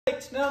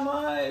Now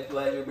my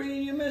pleasure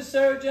bringing you Miss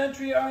Sarah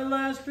Gentry, our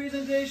last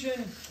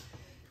presentation,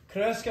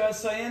 Crescat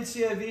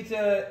Scientia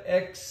Vita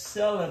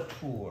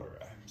Excolatur.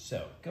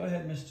 So, go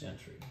ahead, Miss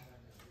Gentry.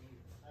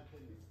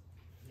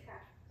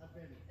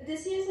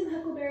 Odysseus and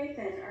Huckleberry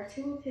Finn are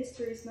two of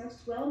history's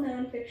most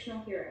well-known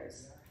fictional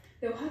heroes.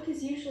 Though Huck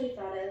is usually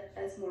thought of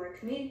as more a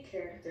comedic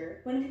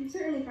character, one can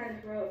certainly find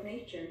a heroic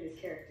nature in his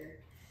character.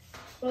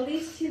 While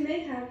these two may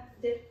have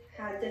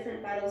had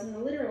different battles in the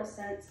literal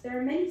sense, there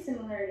are many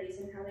similarities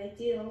in how they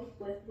deal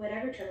with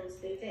whatever troubles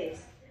they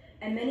face,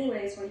 and many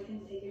ways one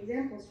can take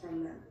examples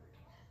from them.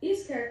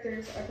 These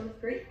characters are both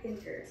great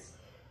thinkers.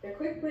 Their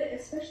quick wit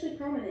is especially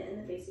prominent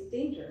in the face of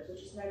danger,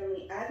 which is not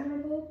only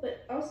admirable,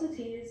 but also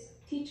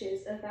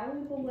teaches a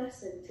valuable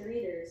lesson to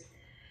readers,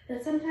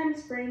 that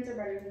sometimes brains are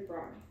better than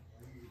brawn.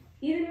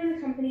 Even when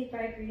accompanied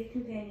by greedy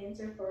companions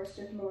or forced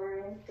with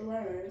moral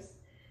dilemmas,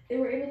 they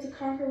were able to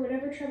conquer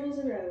whatever troubles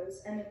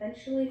arose and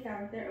eventually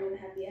found their own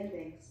happy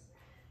endings.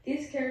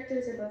 These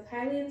characters are both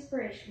highly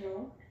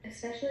inspirational,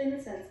 especially in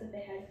the sense that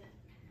they had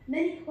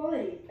many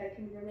qualities that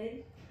can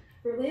be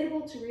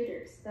relatable to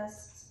readers,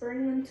 thus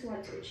spurring them to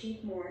want to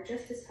achieve more,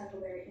 just as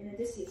Huckleberry and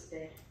Odysseus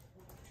did.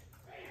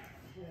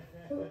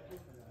 Both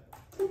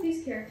of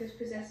these characters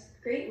possess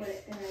great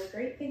wit and are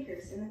great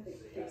thinkers in the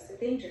face of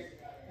danger.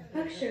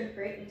 Huck showed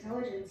great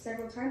intelligence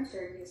several times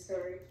during his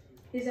story.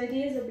 His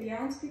ideas are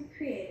beyond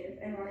creative,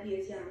 and while he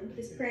is young,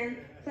 his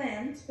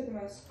plans, for the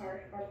most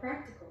part, are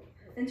practical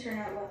and turn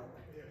out well.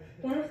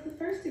 One of the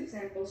first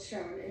examples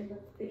shown in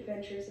the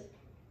adventures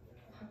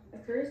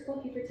occurs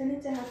while he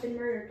pretended to have been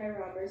murdered by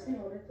robbers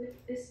in order to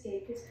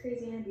escape his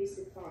crazy and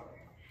abusive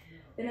father.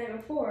 The night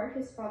before,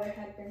 his father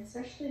had been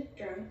especially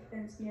drunk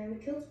and nearly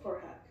killed poor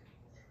Huck.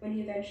 When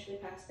he eventually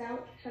passed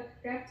out, Huck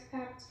grabbed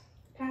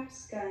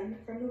Pap's gun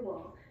from the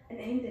wall and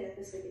aimed it at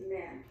the sleeping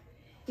man.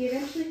 He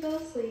eventually fell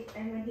asleep,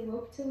 and when he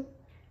woke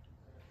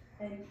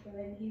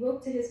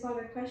to his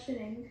father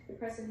questioning the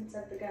presence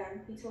of the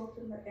gun, he told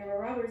him that there were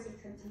robbers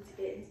attempting to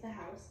get into the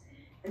house,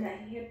 and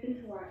that he had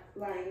been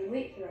lying in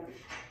wait for them.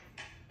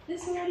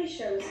 This already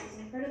shows his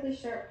incredibly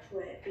sharp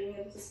wit, being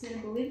able to spin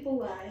a believable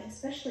lie,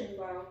 especially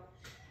while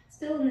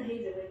still in the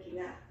haze of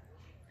waking up.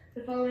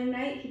 The following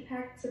night, he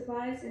packed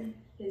supplies in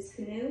his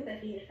canoe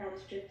that he had found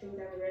drifting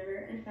down the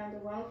river and found a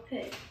wild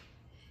pig.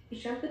 He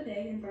shot the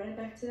pig and brought it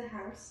back to the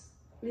house,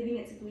 leaving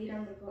it to bleed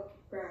on the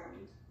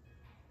ground.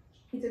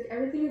 He took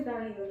everything of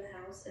value in the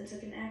house and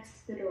took an axe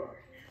to the door.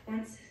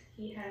 Once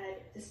he had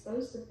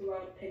disposed of the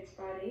wild pig's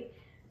body,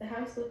 the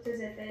house looked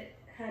as if it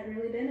had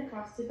really been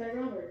accosted by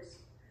robbers.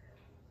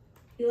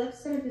 He left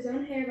some of his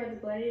own hair by the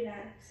bloodied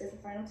axe as a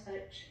final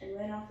touch and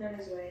went off on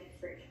his way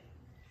free.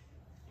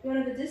 One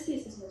of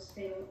Odysseus' most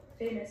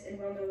famous and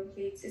well-known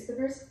feats is the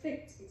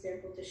perfect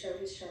example to show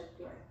his sharp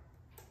wit.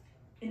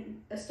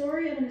 In a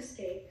story of an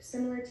escape,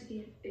 similar to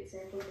the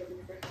example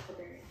given for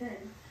Huckleberry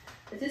Finn,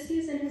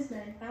 Odysseus and his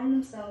men found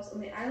themselves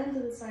on the island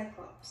of the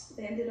Cyclops.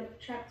 They ended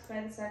up trapped by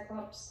the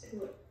Cyclops,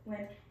 who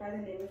went by the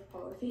name of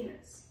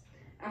Polyphemus.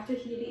 After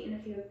he had eaten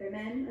a few of their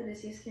men,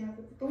 Odysseus came up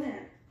with a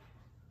plan.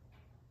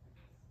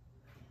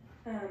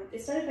 They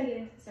started by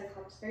getting the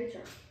Cyclops very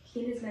drunk.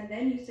 He and his men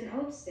then used an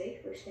olive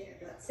stake, which they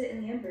had let sit in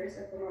the embers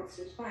of the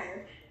monster's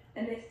fire,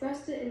 and they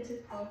thrust it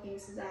into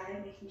Polyphemus' eye,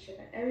 making sure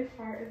that every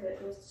part of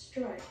it was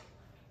destroyed.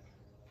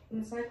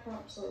 When the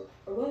Cyclops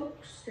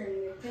awoke,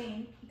 screaming in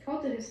pain, he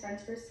called to his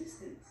friends for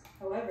assistance.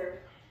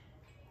 However,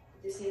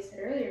 Odysseus had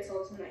earlier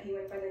told him that he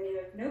went by the name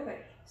of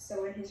Nobody,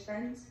 so when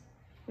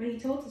he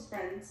told his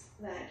friends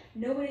that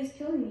nobody's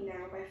killing me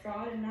now by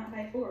fraud and not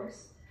by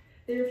force,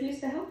 they refused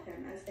to help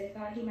him, as they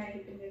thought he might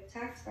have been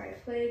attacked by a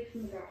plague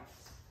from the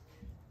gods.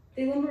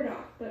 They lumbered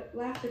off, but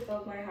laughter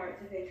filled my heart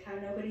to think how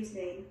Nobody's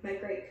name, my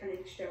great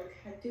cunning stroke,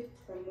 had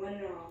duped them one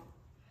and all.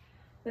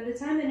 By the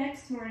time the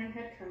next morning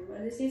had come,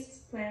 Odysseus'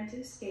 plan to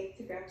escape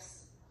the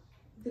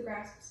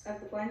grasps of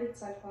the blinded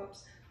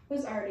Cyclops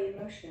was already in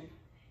motion.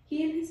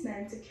 He and his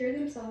men secured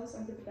themselves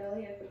under the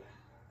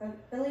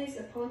bellies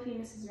of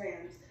Polyphemus'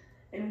 rams,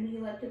 and when he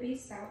let the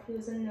beasts out, he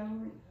was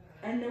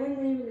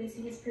unknowingly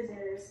releasing his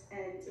prisoners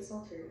and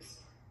assaulters.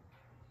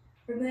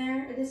 From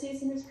there,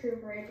 Odysseus and his crew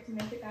were able to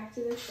make it back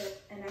to their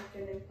ship, and after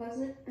an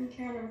unpleasant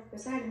encounter with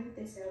Poseidon,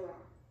 they sailed on.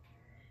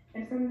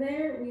 And from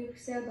there we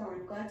sailed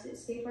on, glad to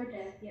escape our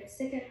death, yet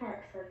sick at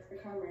heart for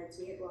the comrades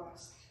we had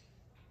lost.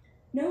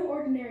 No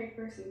ordinary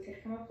person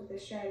could come up with a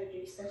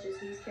strategy such as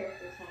these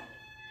characters had,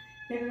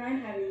 never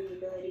mind having the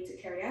ability to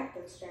carry out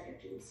those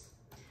strategies.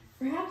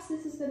 Perhaps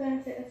this is the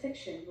benefit of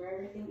fiction, where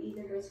everything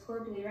either goes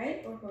horribly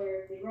right or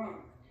horribly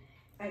wrong.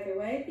 Either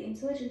way, the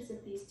intelligence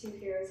of these two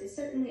heroes is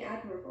certainly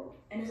admirable,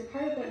 and is a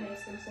part of what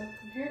makes them so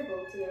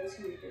comparable to those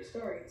who read their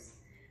stories.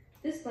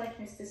 This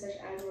likeness to such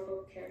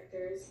admirable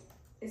characters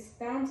is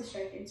bound to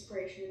strike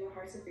inspiration in the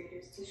hearts of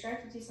readers to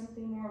strive to do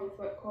something more with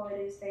what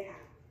qualities they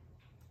have.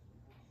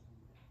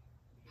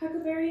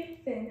 Huckleberry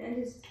Finn and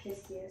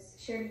Odysseus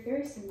shared a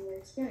very similar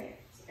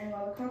experience, and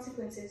while the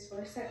consequences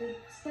were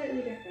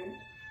slightly different,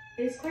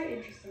 it is quite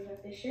interesting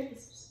that they shared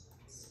this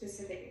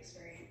specific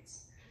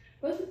experience.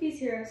 Both of these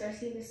heroes are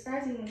seen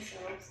disguising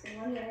themselves in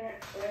one way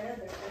or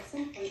another at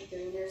some point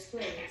during their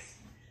stories.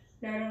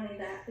 Not only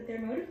that, but their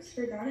motives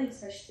for donning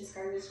such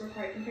disguises were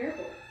quite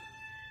comparable.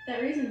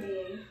 That reason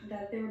being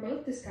that they were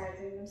both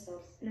disguising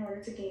themselves in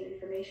order to gain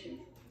information.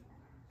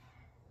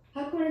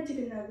 Huck wanted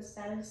to know the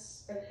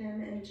status of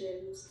him and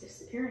Jim's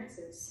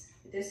disappearances.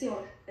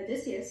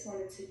 Odysseus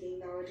wanted to gain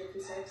knowledge of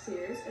his wife's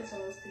suitors, as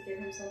well as to give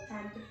himself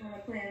time to form a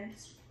plan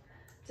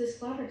to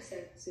slaughter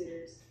said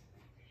suitors.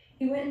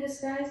 He went in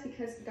disguise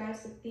because the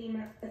goddess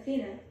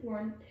Athena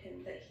warned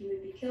him that he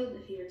would be killed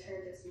if he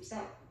returned as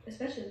himself,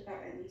 especially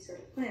without any sort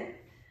of plan.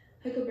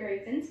 Huckleberry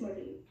Finn's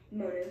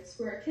motives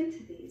were akin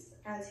to these,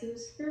 as he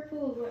was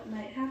fearful of what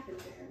might happen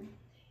to him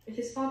if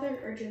his father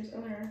or Jim's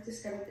owner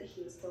discovered that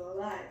he was still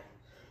alive.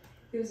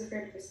 He was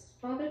afraid of his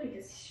father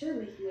because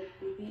surely he would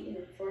be beaten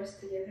and forced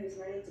to give his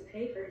money to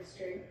pay for his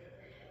drink,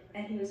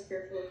 and he was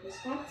fearful of Miss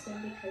Watson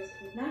because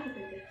it would not have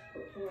been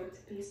difficult for one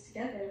to piece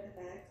together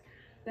the fact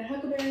that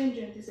Huckleberry and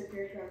Jim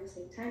disappeared around the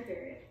same time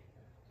period.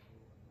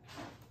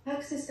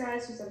 Huck's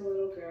disguise was of a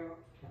little girl.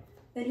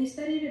 Then he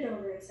studied it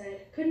over and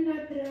said, "Couldn't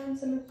I put on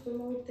some of the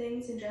old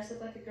things and dress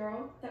up like a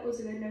girl? That was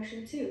a good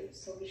notion too."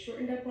 So he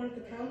shortened up one of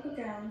the calico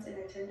gowns, and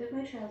I turned up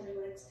my trouser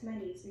legs to my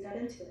knees and got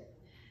into it.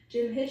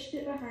 Jim hitched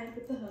it behind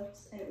with the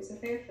hooks, and it was a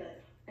fair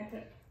fit.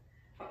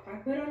 I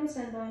put on the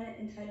sunbonnet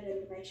and tied it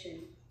under my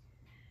chin.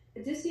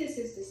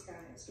 Odysseus's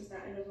disguise was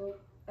that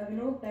of an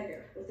old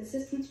beggar, with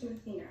assistance from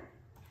Athena.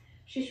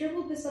 She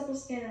shriveled the supple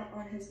skin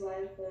on his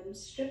lithe limbs,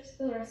 stripped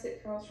the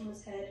russet curls from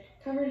his head,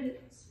 covered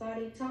his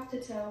body top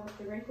to toe with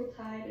the wrinkled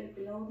hide of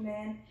an old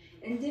man,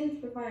 and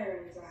dimmed the fire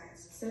in his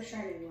eyes, so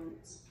shining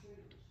once.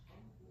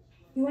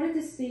 He wanted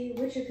to see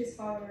which of his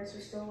followers were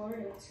still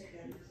loyal to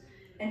him,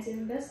 and to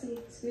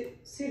investigate the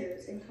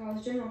suitors and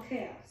cause general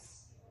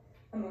chaos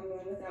among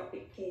them without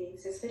gaining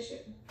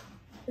suspicion.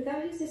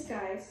 Without his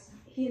disguise,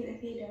 he and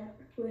Athena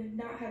would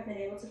not have been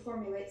able to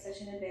formulate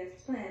such an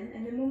advanced plan,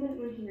 and the moment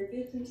when he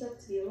revealed himself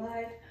to be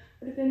alive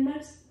would have been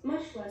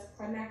much less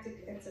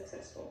climactic and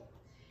successful.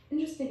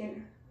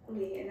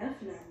 Interestingly enough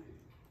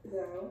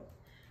though,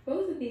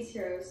 both of these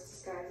heroes'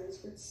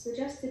 disguises were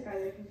suggested by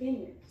their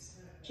companions.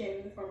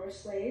 Jim, the former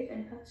slave,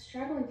 and Huck's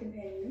traveling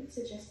companion,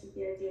 suggested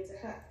the idea to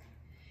Huck.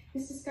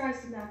 His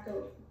disguise did not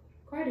go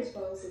quite as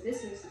well as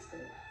Odysseus's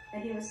did,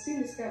 and he was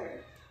soon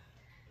discovered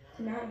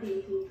to not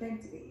be who he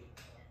claimed to be.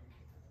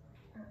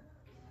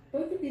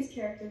 Both of these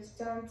characters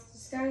donned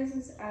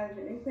disguises out of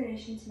an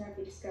inclination to not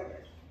be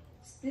discovered.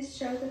 This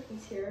showed that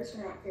these heroes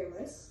were not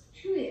fearless.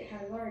 Truly, it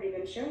has already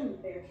been shown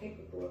that they are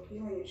capable of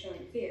feeling and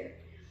showing fear.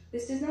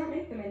 This does not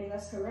make them any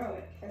less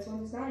heroic, as one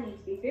does not need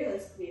to be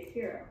fearless to be a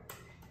hero.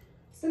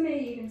 Some may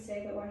even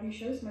say that one who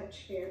shows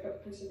much fear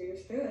but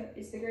perseveres through it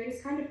is the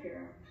greatest kind of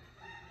hero.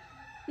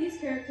 These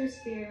characters'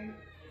 fear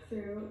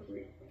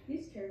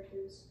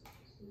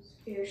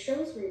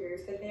shows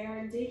readers that they are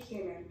indeed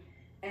human,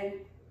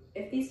 and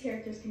if these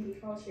characters can be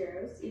called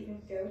heroes,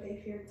 even though they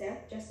fear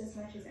death just as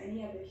much as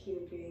any other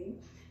human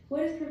being,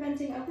 what is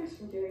preventing others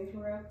from doing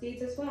heroic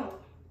deeds as well?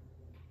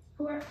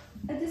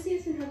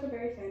 Odysseus and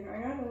Huckleberry Finn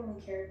are not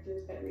only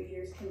characters that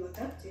readers can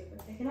look up to,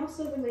 but they can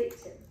also relate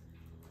to,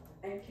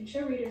 and can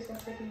show readers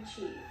what they can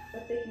achieve,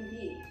 what they can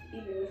be,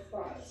 even with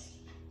flaws.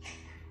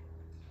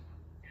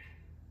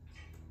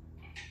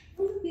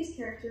 Both of these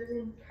characters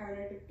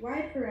encountered a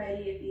wide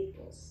variety of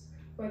evils,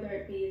 whether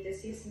it be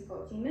Odysseus and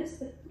Polyphemus,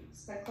 the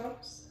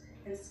Cyclops,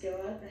 and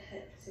Scylla,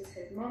 his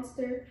head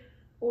monster,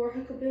 or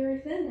Huckleberry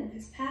Finn and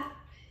his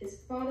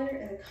father,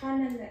 and the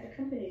con men that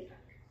accompanied Huck.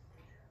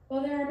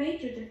 While there are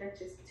major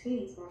differences between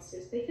these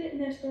monsters, they fit in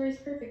their stories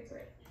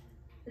perfectly.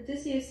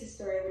 Odysseus'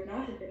 story would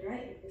not have been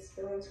right if his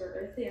villains were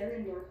earthier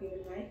and more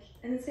human-like,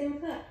 and the same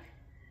with Huck.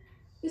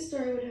 His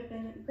story would have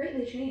been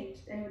greatly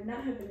changed and would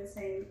not have had the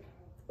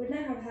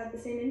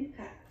same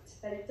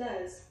impact that it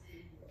does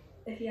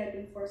if he had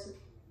been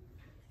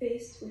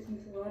faced with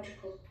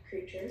mythological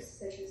creatures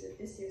such as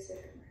Odysseus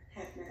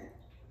had met.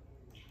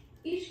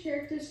 Each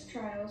character's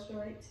trials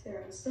relate to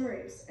their own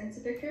stories and to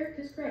their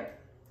character's growth.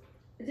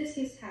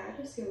 Odysseus had,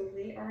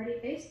 assumably, already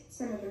faced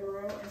some of the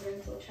moral and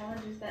mental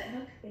challenges that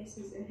Huck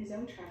faces in his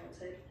own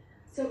childhood,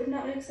 so it would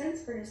not make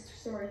sense for his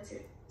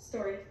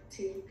story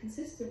to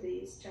consist of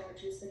these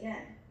challenges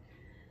again.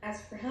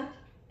 As for Huck,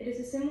 it is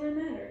a similar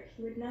matter.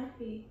 He would not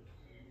be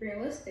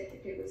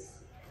realistic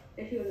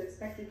if he was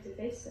expected to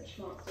face such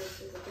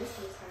monsters as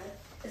Odysseus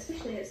had,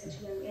 especially at such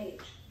a young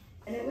age,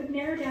 and it would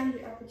narrow down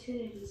the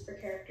opportunities for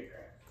character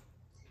growth.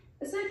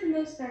 Aside from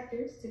those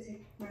factors, to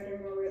take the matter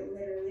more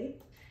literally,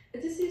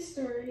 Odysseus'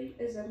 story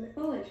is of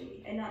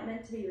mythology and not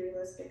meant to be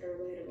realistic or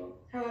relatable.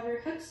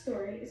 However, Huck's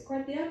story is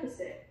quite the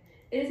opposite.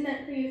 It is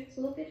meant for youth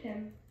to look at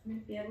him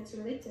and be able to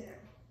relate to him,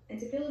 and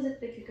to feel as if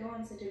they could go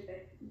on such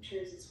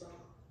adventures as well.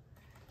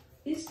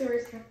 These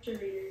stories capture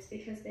readers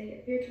because they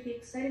appear to be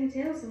exciting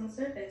tales on the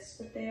surface,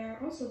 but they are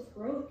also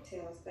heroic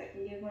tales that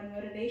can give one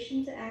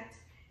motivation to act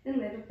and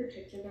live a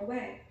particular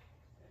way.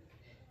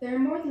 They are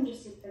more than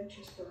just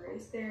adventure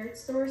stories. They are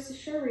stories to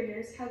show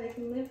readers how they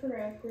can live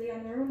heroically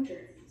on their own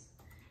journeys.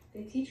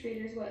 They teach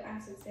readers what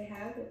assets they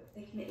have that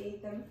they can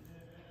aid them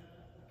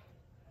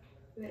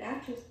what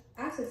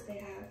assets they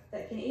have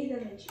that can aid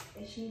them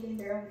in achieving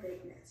their own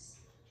greatness.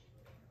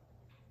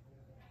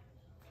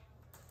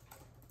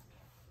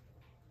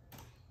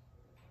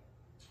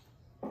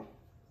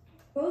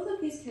 Both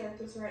of these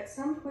characters were at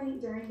some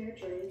point during their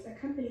journeys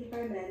accompanied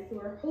by men who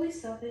were wholly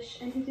selfish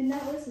and who did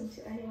not listen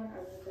to anyone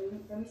other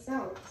than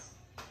themselves.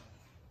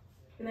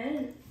 The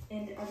men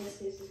in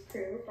Odysseus'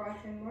 crew brought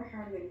him more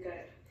harm than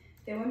good.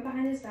 They went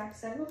behind his back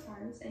several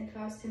times and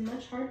caused him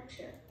much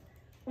hardship.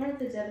 One of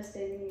the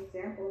devastating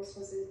examples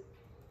was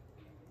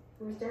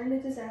during the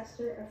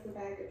disaster of the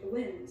Bag of the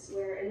Winds,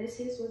 where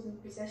Odysseus was in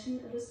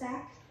possession of a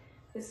sack,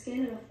 the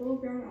skin of a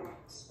full-grown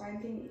ox,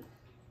 finding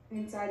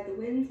inside the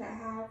winds that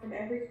howl from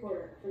every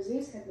quarter, for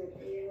Zeus had made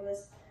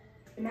Aeolus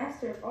the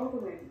master of all the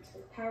winds,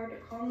 with power to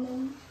calm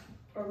them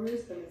or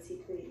rouse them as he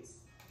pleased.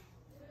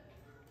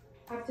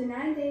 After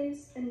 9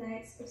 days and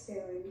nights of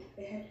sailing,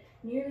 they had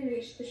nearly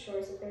reached the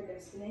shores of their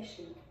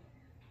destination.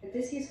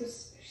 Odysseus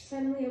was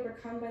suddenly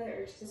overcome by the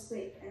urge to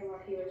sleep, and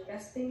while he was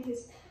resting,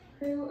 his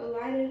crew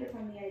alighted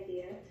upon the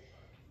idea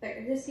that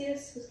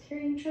Odysseus was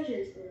carrying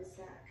treasures in his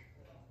sack,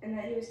 and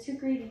that he was too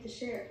greedy to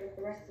share it with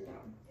the rest of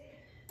them.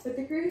 But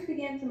the crews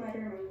began to mutter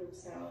among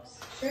themselves.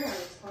 Sure, I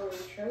was following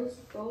troves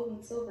of gold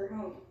and silver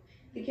home,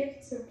 the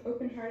gifts of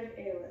open-hearted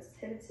Aeolus,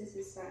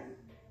 Hydaspes' son.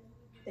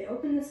 They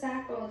opened the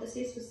sack while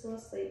Odysseus was still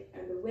asleep,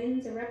 and the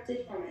winds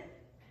erupted from it,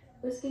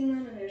 whisking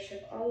them and their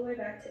ship all the way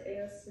back to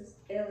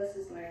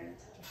Aeolus' land.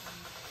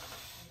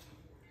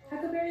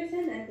 Huckleberry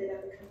Finn ended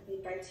up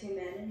accompanied by 2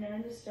 men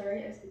known in the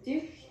story as the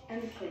Duke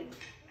and the King.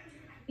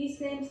 These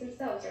names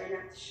themselves are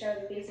enough to show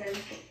that these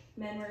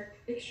men were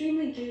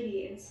extremely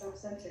greedy and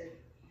self-centered.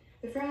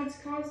 The frauds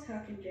caused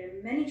Huck and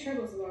Jim many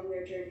troubles along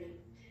their journey.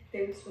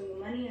 They would swindle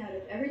money out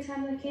of every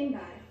time they came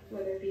by,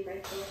 whether it be by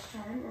forced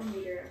charm or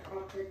meter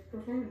awkward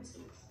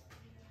performances.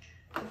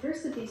 The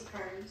first of these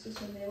crimes was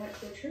when they went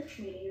to a church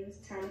meeting in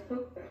the town of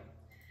Pokeville.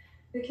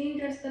 The king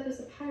dressed up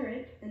as a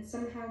pirate and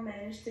somehow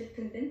managed to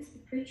convince the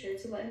preacher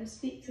to let him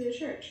speak to the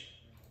church.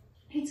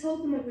 He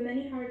told them of the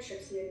many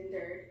hardships he had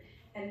endured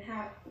and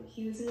how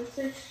he was in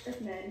search of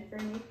men for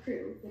a new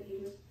crew when he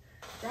was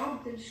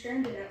robbed and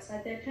stranded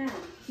outside their town.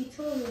 He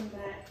told them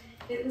that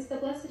it was the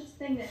blessedest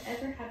thing that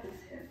ever happened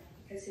to him,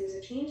 because he was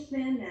a changed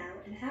man now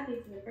and happy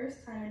for the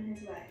first time in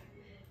his life.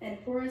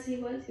 And poor as he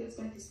was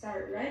going to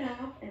start right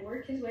off and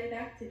work his way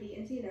back to the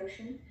Indian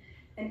Ocean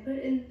and put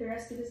in the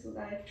rest of his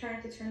life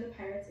trying to turn the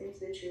pirates into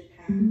the true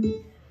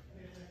path.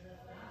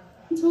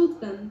 He told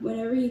them,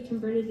 whenever he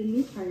converted a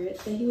new pirate,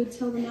 that he would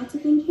tell them not to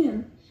thank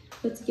him,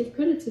 but to give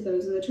credit to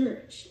those in the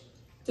church.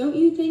 Don't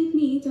you thank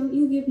me, don't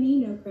you give me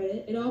no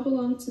credit, it all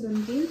belonged to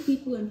them dear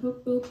people in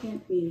Hopeville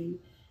camp meeting,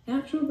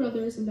 natural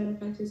brothers and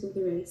benefactors of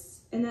the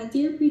race, and that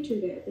dear preacher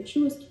there, the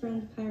truest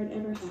friend the pirate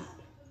ever had.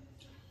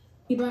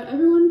 He brought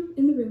everyone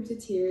in the room to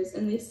tears,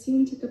 and they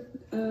soon took up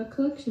a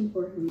collection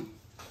for him.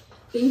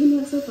 They even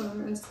went so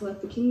far as to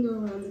let the king go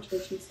around the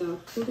church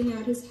himself, holding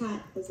out his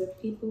hat as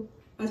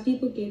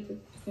people gave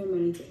their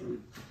money to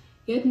him.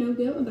 He had no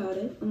guilt about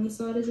it, only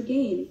saw it as a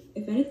gain.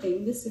 If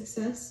anything, this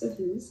success of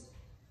his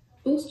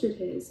bolstered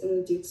his and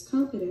the Duke's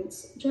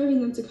confidence, driving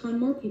them to con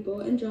more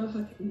people and draw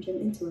Huck and Jim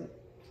into it.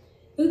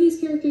 Though these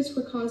characters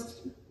were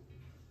caused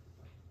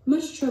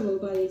much trouble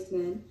by these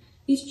men,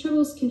 these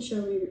troubles can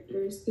show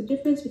readers the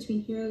difference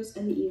between heroes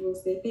and the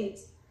evils they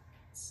face.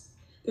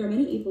 There are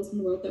many evils in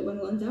the world that one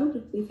will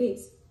undoubtedly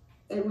face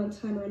at one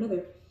time or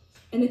another,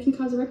 and it can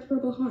cause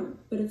irreparable harm.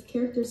 But if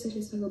characters such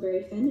as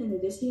Huckleberry Finn and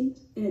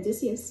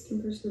Odysseus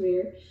can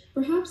persevere,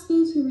 perhaps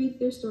those who read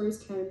their stories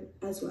can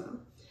as well.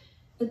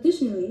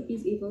 Additionally,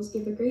 these evils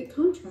give a great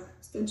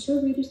contrast and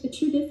show readers the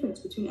true difference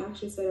between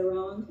actions that are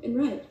wrong and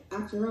right.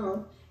 After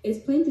all, it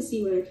is plain to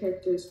see when a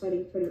character is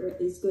fighting for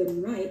what is good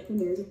and right when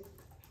there is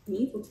an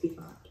evil to be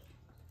fought.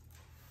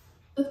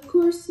 Of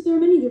course, there are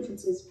many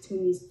differences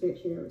between these great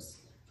heroes.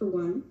 For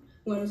one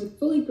is a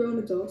fully grown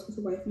adult with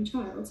a wife and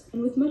child,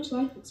 and with much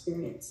life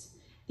experience.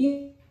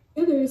 The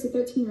other is a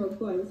 13-year-old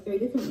boy with very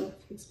different life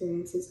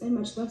experiences and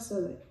much less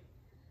of it.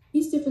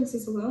 These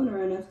differences alone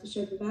are enough to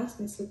show the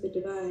vastness of the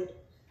divide.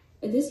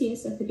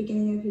 Odysseus, at the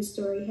beginning of his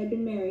story, had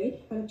been married,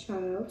 had a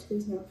child who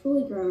is now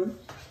fully grown,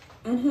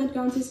 and had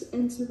gone to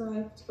and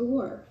survived a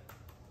war.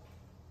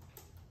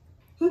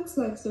 Huck's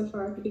life so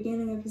far at the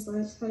beginning of his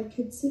life had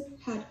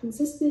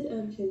consisted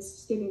of his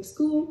skipping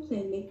school,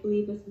 playing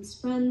make-believe with his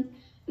friend,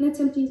 and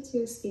attempting to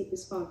escape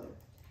his father.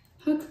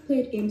 Huck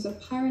played games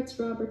of pirates,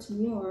 robbers, and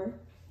war,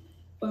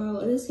 while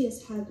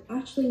Odysseus had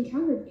actually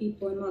encountered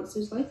people and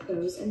monsters like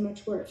those, and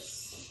much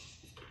worse.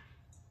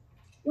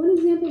 One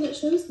example that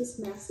shows this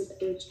massive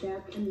age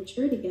gap and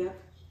maturity gap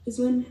is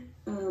when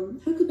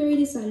Huckleberry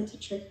decided to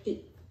trick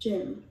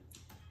Jim.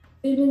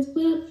 They had been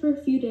split up for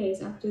a few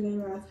days after their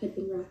wrath had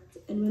been wrecked,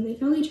 and when they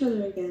found each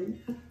other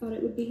again, Huck thought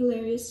it would be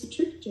hilarious to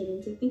trick Jim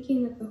into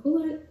thinking that the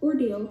whole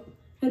ordeal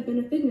had been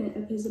a figment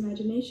of his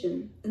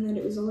imagination, and that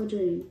it was all a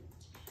dream.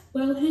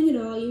 Well, hang it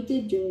all, you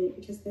did dream it,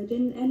 because there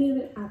didn't any of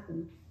it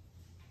happen.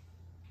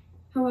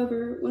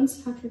 However,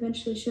 once Huck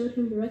eventually showed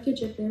him the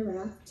wreckage of their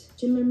raft,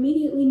 Jim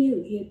immediately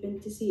knew he had been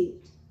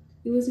deceived.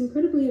 He was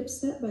incredibly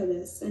upset by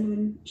this, and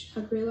when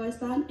Huck realized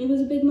that, it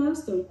was a big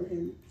milestone for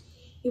him.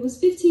 It was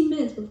 15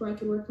 minutes before I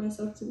could work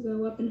myself to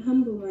go up and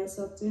humble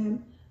myself to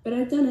him, but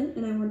I'd done it,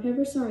 and I weren't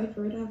ever sorry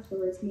for it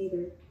afterwards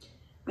neither.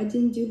 I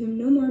didn't do him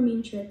no more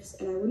mean tricks,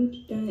 and I wouldn't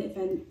have done it if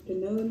I'd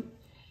known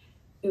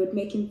it would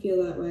make him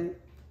feel that way.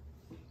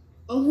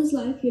 All his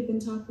life, he had been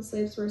taught the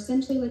slaves were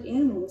essentially like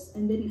animals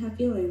and didn't have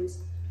feelings,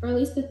 or at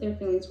least that their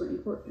feelings were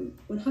important.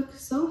 When Huck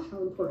saw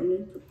how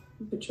important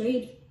and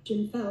betrayed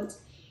Jim felt,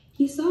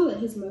 he saw that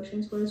his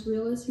emotions were as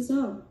real as his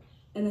own,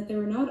 and that they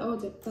were not all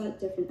that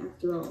different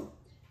after all.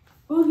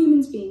 All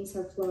human beings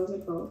have flaws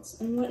and faults,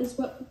 and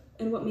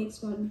what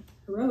makes one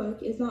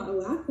heroic is not a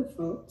lack of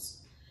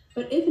faults,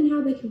 but if and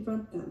how they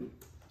confront them.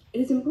 It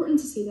is important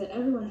to see that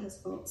everyone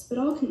has faults, but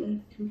all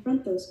can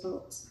confront those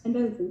faults and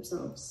better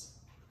themselves.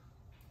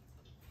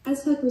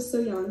 As Huck was so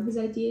young, his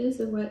ideas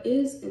of what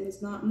is and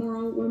is not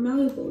moral were more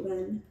malleable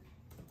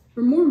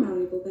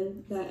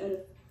than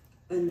that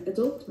an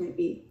adult might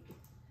be.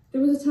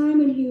 There was a time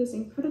when he was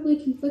incredibly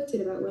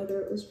conflicted about whether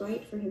it was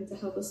right for him to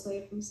help a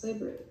slave from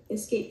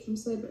escape from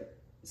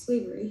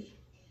slavery.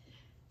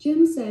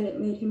 Jim said it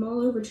made him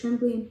all over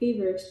trembly and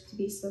feverish to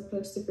be so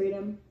close to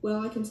freedom.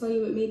 Well, I can tell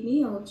you it made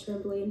me all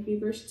trembly and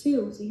feverish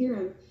too to hear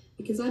him,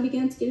 because I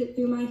began to get it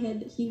through my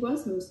head that he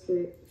was most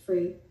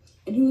free.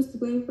 And who was to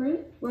blame for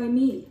it? Why,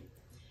 me.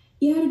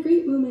 He had a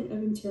great moment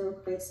of internal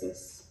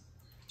crisis.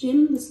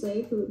 Jim, the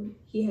slave whom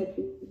he had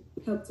been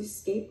helped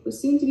escape, was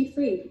soon to be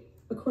freed.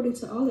 According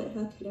to all that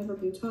Huck had ever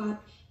been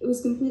taught, it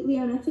was completely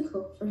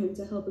unethical for him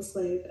to help a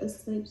slave,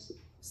 as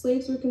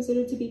slaves were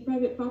considered to be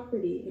private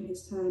property in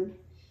his time.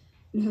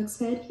 In Huck's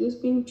head, he was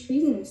being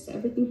treasonous to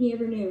everything he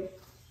ever knew.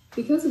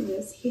 Because of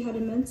this, he had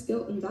immense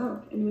guilt and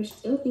doubt, and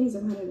wished ill things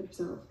upon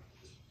himself.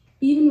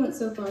 He even went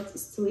so far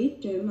as to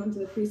leave Jim under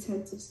the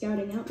pretense of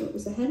scouting out what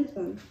was ahead of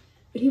them,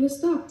 but he was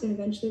stopped and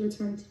eventually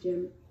returned to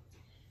Jim.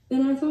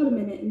 Then I thought a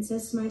minute and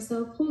says to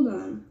myself, hold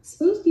on,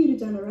 suppose you'd have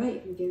done it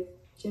right and give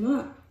Jim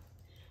up.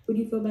 Would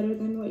you feel better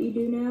than what you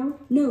do now?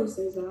 No,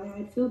 says I,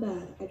 I'd feel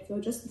bad. I'd feel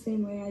just the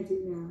same way I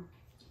do now.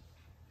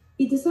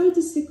 He decided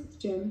to stick with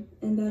Jim,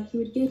 and that he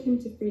would give him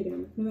to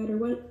freedom, no matter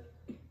whether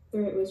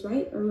it was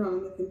right or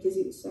wrong of him to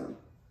do so.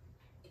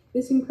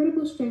 This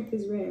incredible strength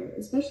is rare,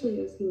 especially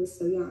as he was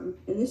so young,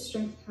 and this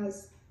strength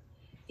has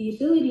the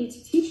ability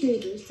to teach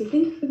readers to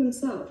think for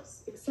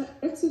themselves,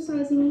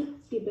 exercising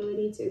the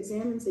ability to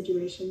examine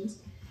situations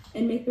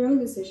and make their own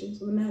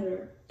decisions on the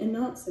matter, and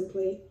not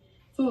simply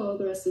follow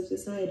the rest of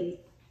society.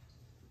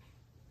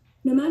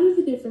 No matter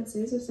the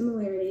differences or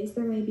similarities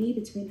there may be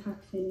between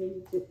Huck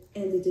Finn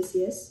and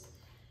Odysseus,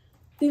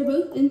 they are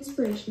both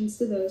inspirations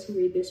to those who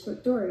read their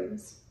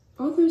stories.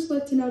 Authors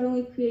like to not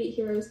only create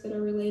heroes that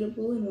are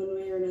relatable in one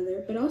way or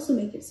another, but also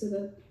make it so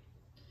that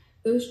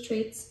those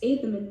traits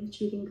aid them in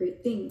achieving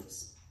great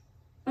things.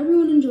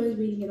 Everyone enjoys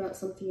reading about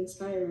something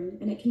inspiring,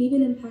 and it can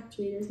even impact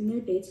readers in their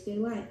day-to-day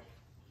life.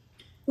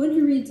 One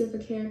who reads of a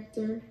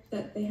character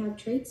that they have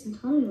traits in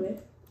common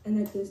with, and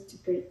that does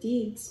great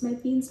deeds,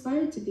 might be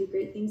inspired to do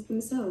great things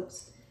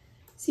themselves.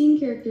 Seeing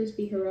characters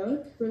be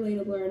heroic,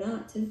 relatable or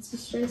not, tends to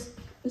stress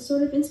a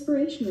sort of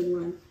inspiration in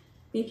one,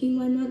 making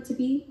one want to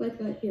be like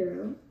that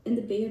hero and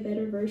to be a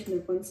better version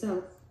of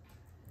oneself.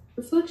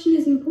 Reflection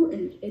is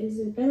important. It is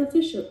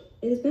beneficial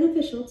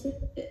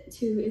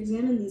to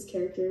examine these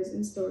characters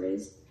and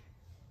stories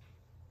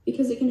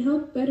because it can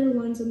help better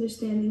one's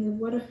understanding of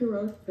what a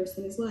heroic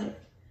person is like.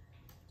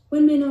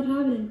 One may not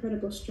have an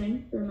incredible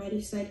strength or a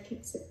mighty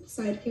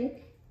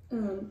sidekick,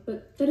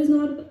 but that is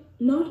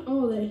not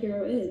all that a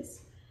hero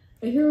is.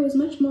 A hero is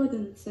much more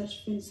than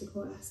such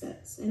physical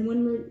assets, and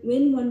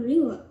when one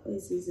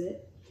realizes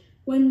it,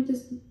 one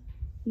does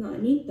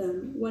not need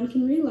them. One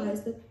can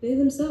realize that they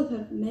themselves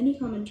have many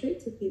common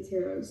traits with these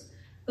heroes,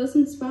 thus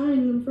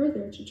inspiring them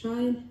further to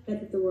try and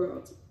better the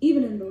world,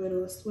 even in the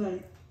littlest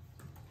way.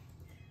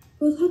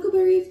 Both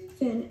Huckleberry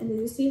Finn and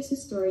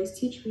Odysseus' stories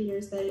teach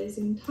readers that it is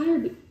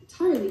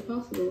entirely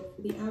possible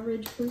for the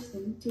average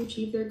person to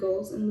achieve their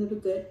goals and live a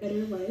good,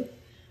 better life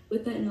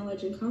with that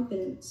knowledge and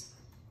confidence.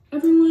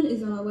 Everyone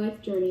is on a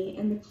life journey,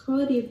 and the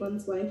quality of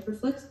one's life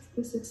reflects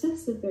the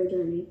success of their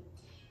journey.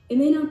 It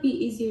may not be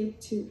easier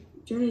to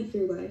journey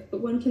through life, but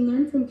one can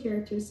learn from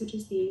characters such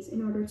as these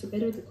in order to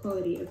better the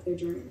quality of their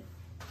journey.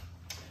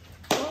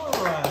 All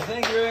right,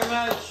 thank you very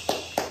much.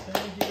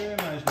 Thank you very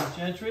much, Ms.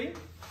 Gentry.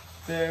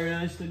 Very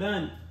nicely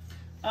done.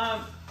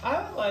 I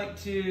would like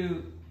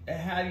to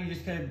have you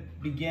just kind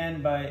of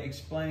begin by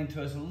explaining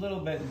to us a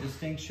little bit the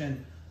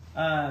distinction.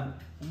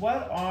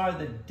 What are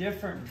the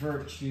different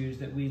virtues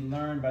that we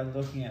learn by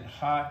looking at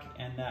Huck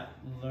and that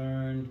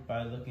learned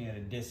by looking at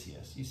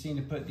Odysseus? You seem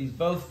to put these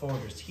both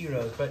forward as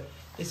heroes, but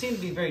they seem to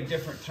be very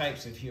different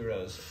types of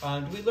heroes.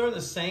 Do we learn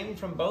the same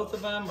from both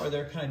of them, or are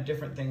there kind of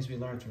different things we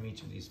learn from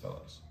each of these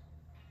fellows?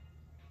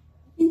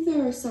 I think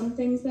there are some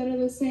things that are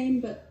the same,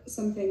 but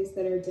some things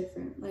that are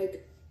different.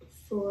 Like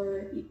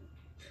for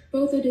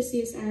both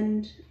Odysseus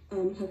and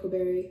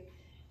Huckleberry,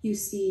 you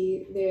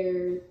see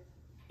their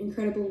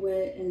incredible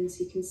wit, and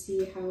so you can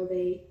see how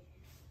they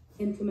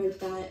implement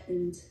that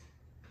and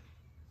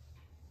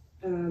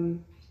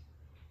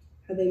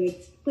how they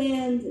make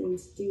plans and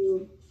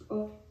do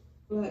all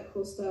that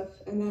cool stuff.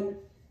 And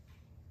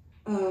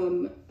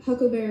then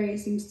Huckleberry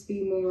seems to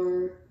be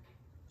more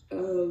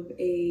of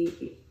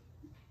the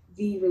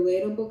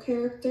relatable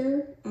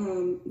character.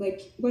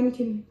 Like one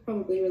can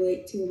probably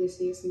relate to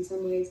Odysseus in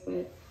some ways,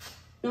 but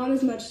not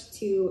as much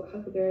to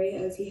Huckleberry,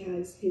 as he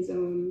has his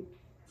own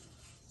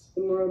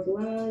the moral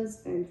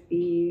dilemmas and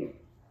the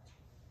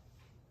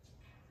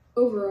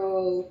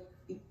overall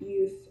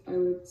youth, I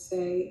would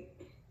say.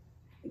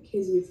 Like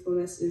his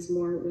youthfulness is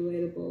more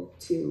relatable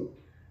to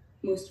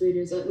most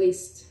readers, at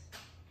least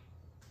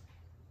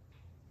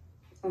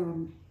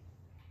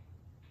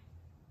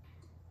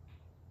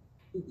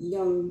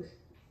young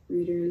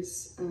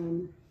readers.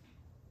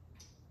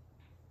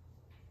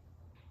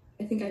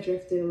 I think I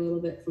drifted a little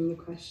bit from the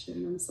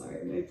question. I'm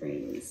sorry, my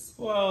brain is...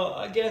 Well,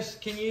 I guess,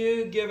 can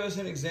you give us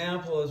an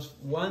example of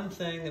one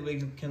thing that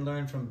we can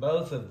learn from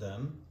both of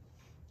them?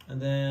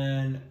 And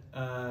then,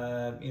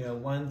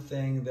 one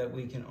thing that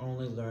we can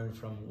only learn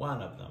from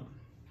one of them.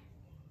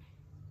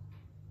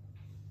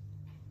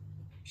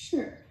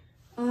 Sure.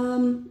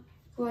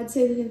 Well, I'd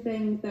say the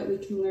thing that we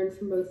can learn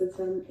from both of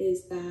them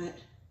is that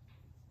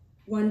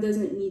one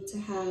doesn't need to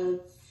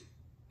have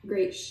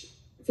great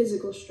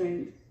physical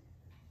strength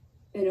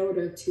in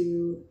order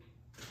to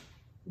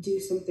do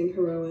something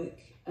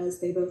heroic, as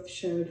they both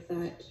showed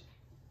that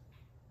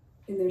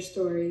in their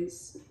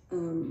stories.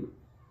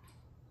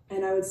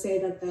 And I would say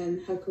that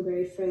then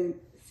Huckleberry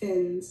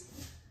Finn's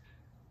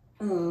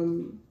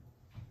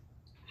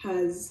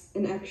has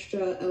an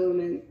extra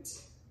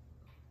element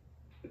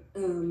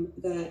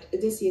that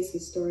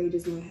Odysseus' story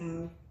does not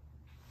have,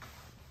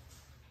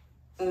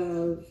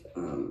 of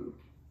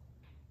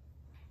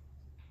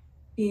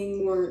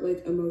being more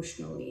like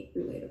emotionally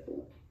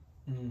relatable.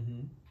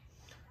 Mm-hmm.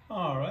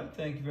 All right,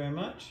 thank you very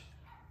much.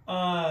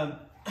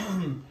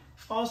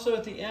 Also,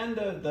 at the end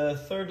of the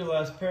third to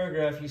last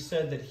paragraph, you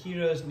said that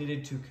heroes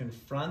needed to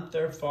confront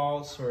their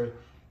faults, or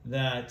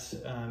that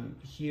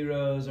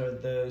heroes are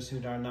those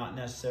who are not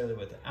necessarily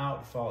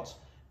without faults,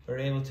 but are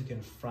able to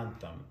confront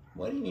them.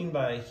 What do you mean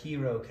by a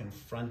hero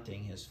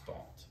confronting his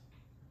fault?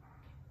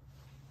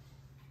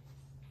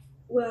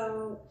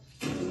 Well,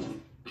 I don't know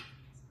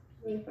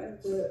if I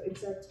have the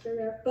exact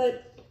paragraph,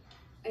 but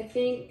I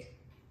think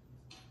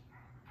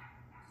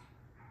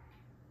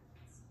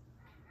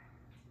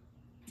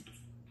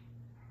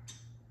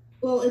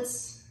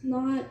it's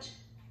not,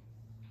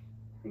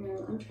 hang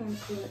on, I'm trying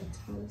to collect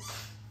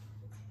house.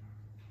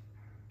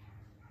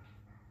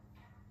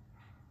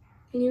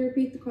 Can you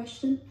repeat the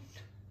question?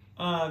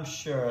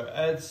 Sure.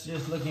 It's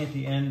just looking at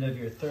the end of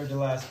your third to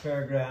last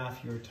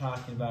paragraph. You were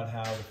talking about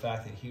how the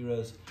fact that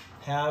heroes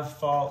have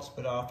faults,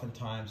 but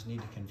oftentimes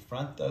need to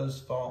confront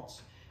those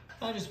faults.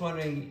 I'm just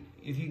wondering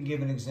if you can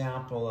give an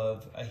example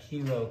of a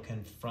hero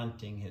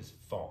confronting his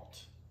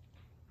fault.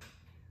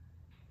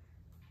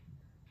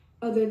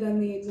 Other than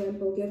the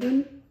example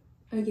given,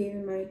 I gave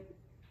in my,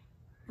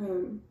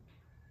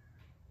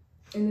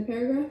 in the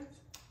paragraph?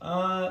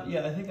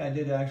 Yeah, I think I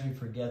did actually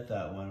forget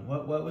that one.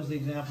 What was the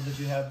example that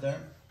you have there?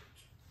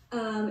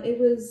 It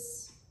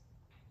was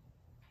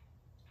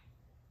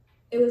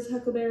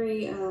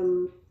Huckleberry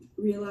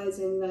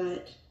realizing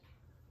that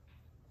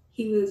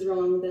he was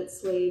wrong, that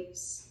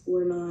slaves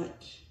were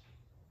not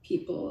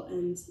people,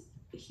 and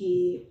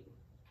he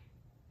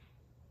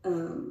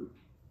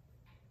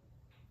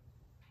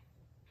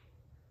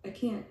I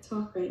can't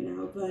talk right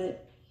now,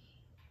 but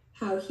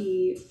how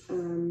he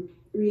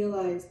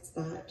realized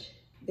that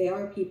they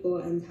are people,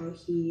 and how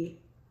he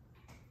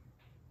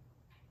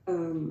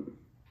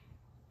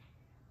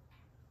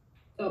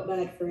felt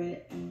bad for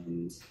it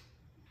and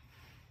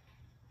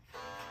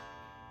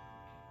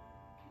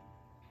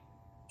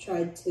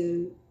tried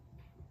to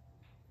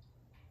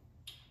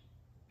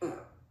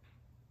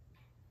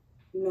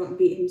not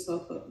beat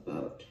himself up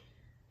about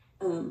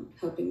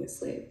helping the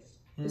slave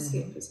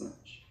escape as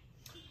much.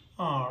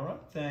 All right,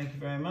 thank you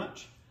very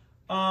much.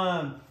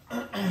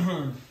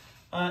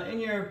 In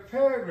your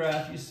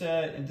paragraph, you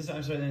said,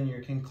 in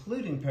your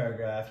concluding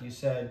paragraph, you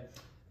said,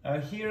 a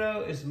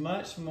hero is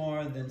much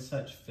more than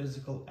such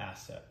physical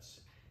assets.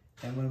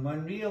 And when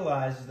one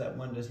realizes that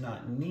one does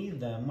not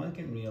need them, one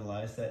can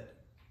realize that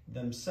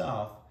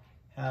themselves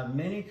have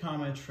many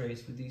common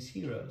traits with these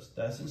heroes,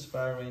 thus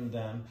inspiring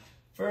them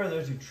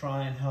further to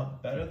try and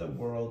help better the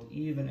world,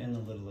 even in the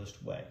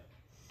littlest way.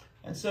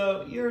 And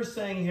so you're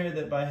saying here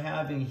that by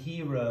having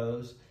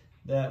heroes,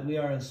 that we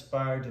are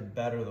inspired to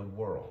better the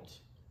world.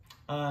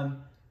 Do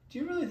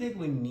you really think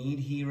we need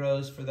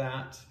heroes for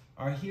that?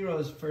 Are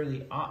heroes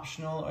fairly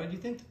optional, or do you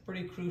think they're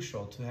pretty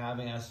crucial to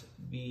having us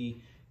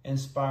be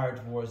inspired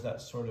towards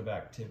that sort of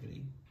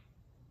activity?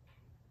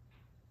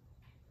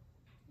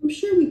 I'm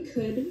sure we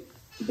could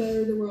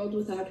better the world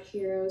without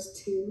heroes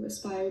to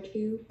aspire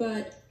to,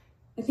 but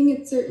I think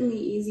it's certainly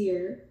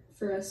easier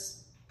for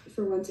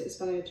one to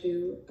aspire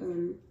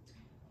to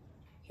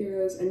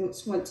heroes and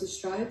want to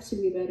strive to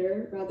be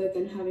better, rather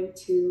than having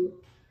to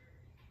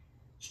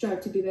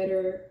strive to be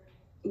better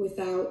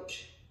without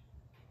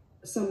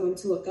someone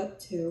to look up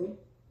to.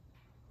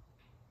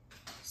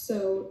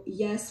 So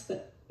yes,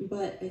 but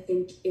I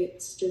think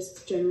it's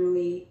just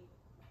generally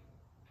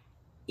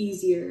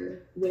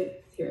easier with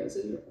heroes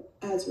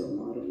as role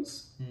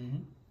models. Mm-hmm.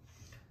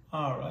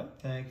 All right,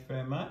 thank you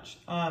very much.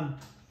 At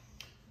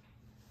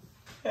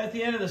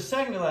the end of the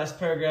second to last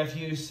paragraph,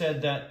 you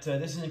said that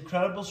this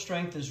incredible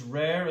strength is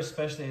rare,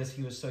 especially as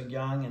he was so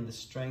young, and the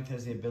strength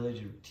has the ability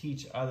to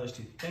teach others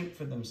to think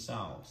for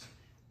themselves,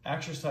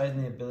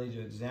 exercising the ability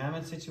to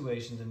examine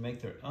situations and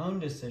make their own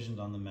decisions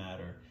on the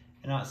matter,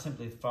 and not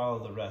simply follow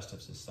the rest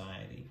of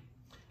society.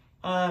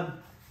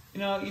 You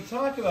know, you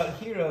talk about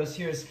heroes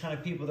here as kind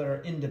of people that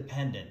are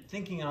independent,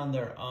 thinking on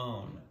their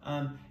own.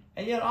 And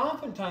yet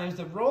oftentimes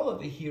the role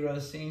of a hero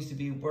seems to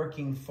be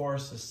working for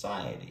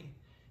society.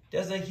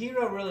 Does a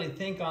hero really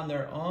think on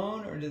their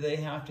own, or do they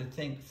have to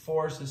think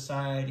for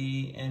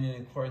society and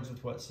in accordance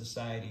with what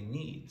society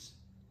needs?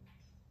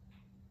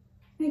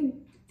 I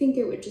think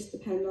it would just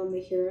depend on the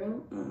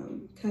hero,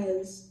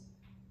 because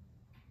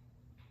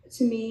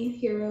to me,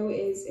 hero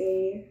is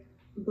a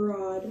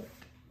broad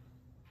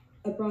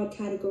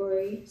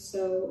category,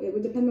 so it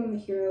would depend on the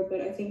hero,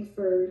 but I think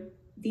for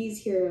these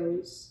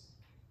heroes,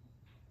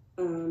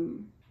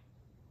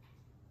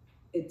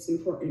 it's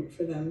important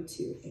for them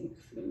to think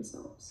for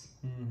themselves.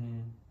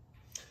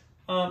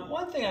 Mm-hmm.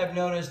 One thing I've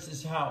noticed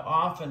is how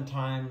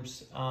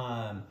oftentimes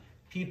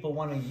people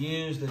want to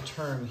use the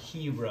term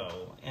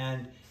hero,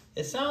 and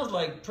it sounds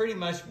like pretty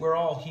much we're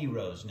all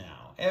heroes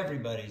now.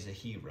 Everybody's a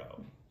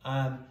hero.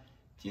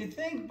 Do you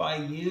think by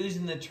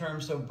using the term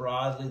so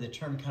broadly, the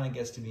term kind of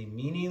gets to be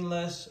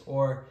meaningless,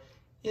 or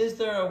is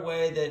there a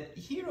way that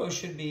heroes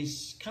should be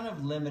kind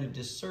of limited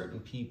to certain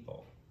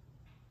people?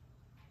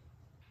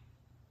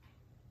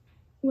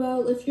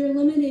 Well, if you're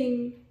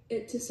limiting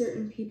it to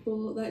certain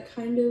people, that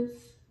kind of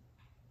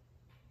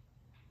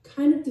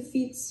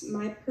defeats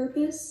my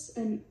purpose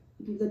and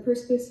the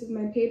purpose of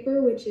my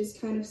paper, which is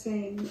kind of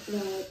saying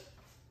that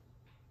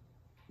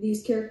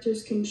these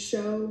characters can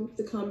show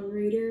the common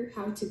reader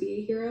how to be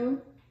a hero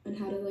and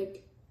how to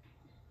like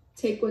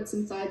take what's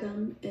inside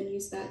them and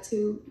use that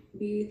to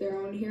be their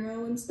own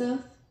hero and stuff.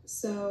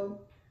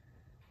 So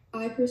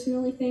I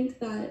personally think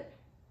that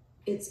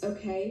it's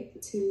okay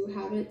to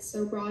have it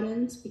so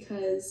broadened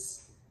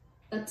because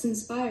that's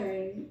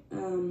inspiring.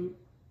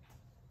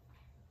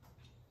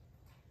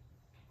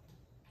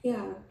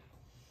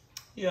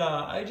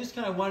 Yeah, I just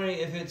kind of wondering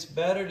if it's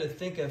better to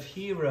think of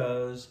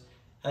heroes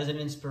as an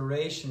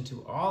inspiration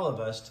to all of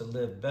us to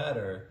live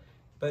better,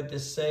 but to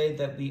say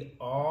that we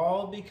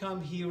all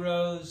become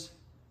heroes,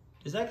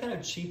 does that kind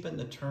of cheapen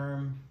the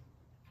term?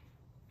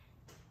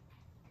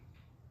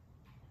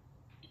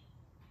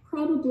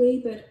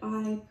 Probably, but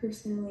I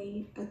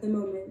personally, at the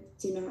moment,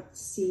 do not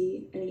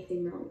see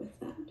anything wrong with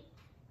that.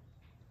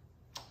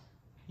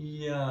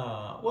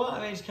 Yeah, well,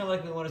 I mean, it's kind of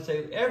like we want to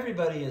say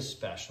everybody is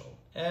special.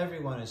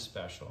 Everyone is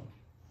special.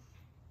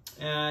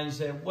 And you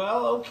say,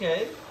 well,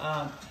 okay,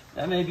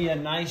 that may be a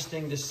nice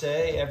thing to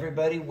say,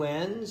 everybody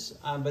wins,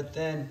 but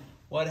then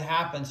what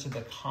happens to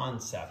the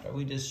concept? Are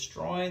we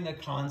destroying the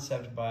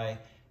concept by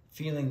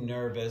feeling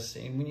nervous?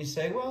 And when you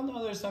say, well,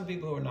 no, there's some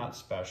people who are not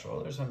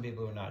special, there's some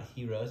people who are not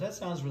heroes, that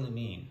sounds really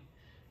mean.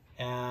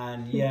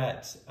 And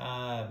yet,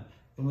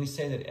 when we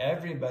say that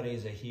everybody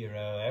is a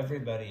hero,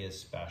 everybody is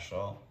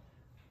special,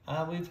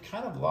 we've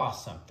kind of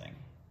lost something.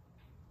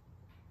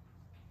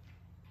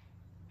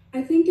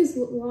 I think as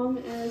long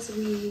as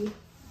we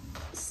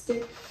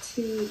stick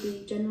to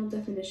the general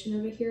definition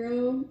of a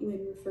hero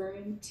when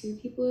referring to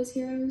people as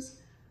heroes,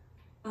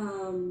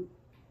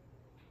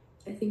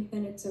 I think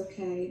then it's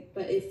okay.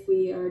 But if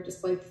we are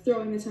just like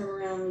throwing the term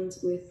around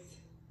with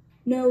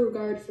no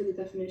regard for the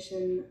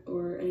definition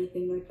or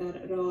anything like that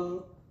at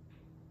all,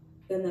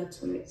 then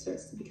that's when it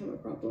starts to become a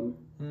problem.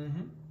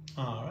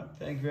 All right,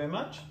 thank you very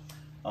much.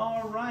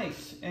 All right,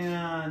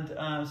 and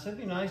so it'd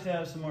be nice to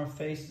have some more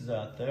faces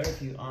out there.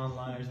 If you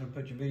onliners want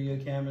to put your video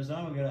cameras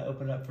on, we're going to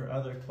open up for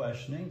other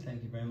questioning.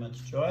 Thank you very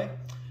much, Joy.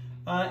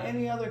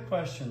 Any other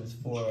questions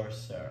for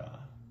Sarah?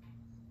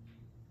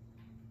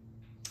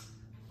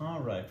 All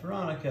right,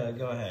 Veronica,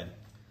 go ahead.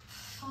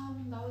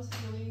 That was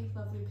a really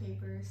lovely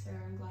paper,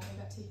 Sarah. I'm glad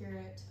I got to hear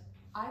it.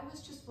 I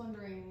was just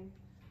wondering,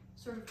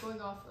 sort of going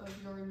off of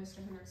your and Mr.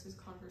 Hendricks'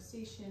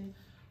 conversation,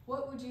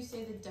 what would you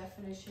say the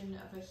definition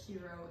of a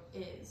hero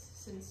is,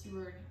 since you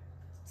were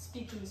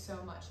speaking so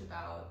much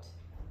about,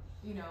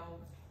 you know,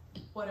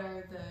 what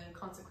are the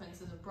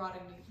consequences of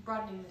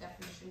broadening the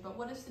definition, but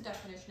what is the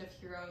definition of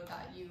hero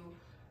that you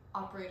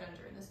operate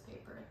under in this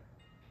paper?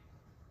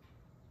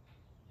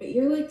 But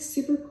you're like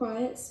super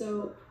quiet,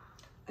 so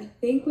I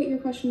think what your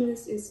question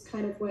is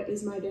kind of what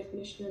is my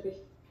definition of a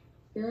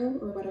hero,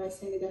 or what do I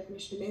say the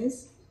definition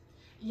is?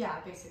 Yeah,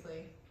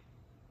 basically.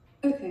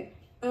 Okay.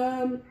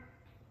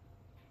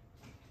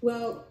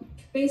 Well,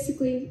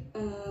 basically,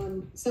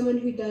 someone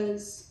who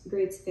does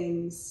great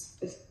things,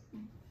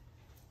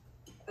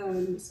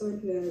 someone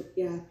who,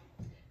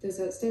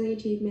 does outstanding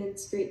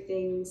achievements, great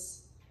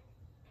things,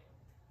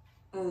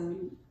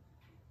 and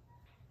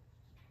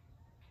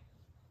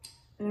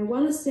I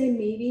want to say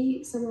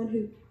maybe someone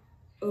who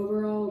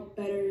overall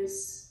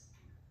betters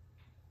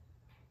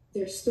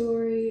their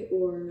story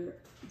or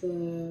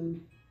the,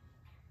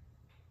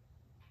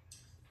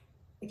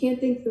 I can't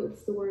think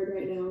of the word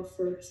right now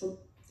for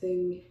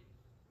something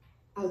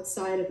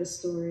outside of a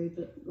story,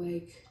 but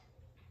like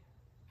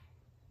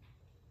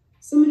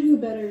someone who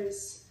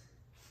betters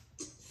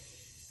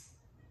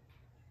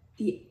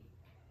the,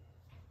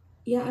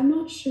 yeah, I'm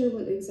not sure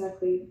what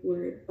exactly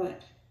word,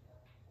 but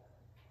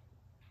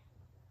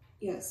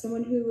yeah,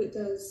 someone who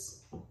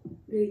does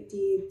great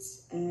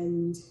deeds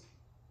and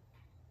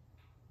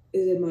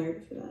is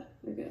admired for that,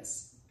 I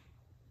guess.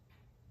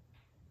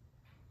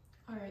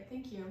 All right,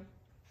 thank you.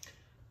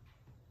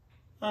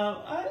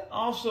 I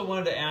also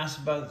wanted to ask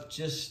about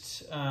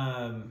just,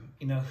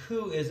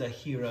 who is a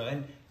hero?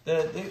 And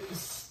the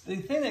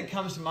thing that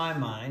comes to my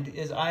mind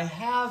is I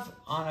have,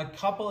 on a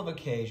couple of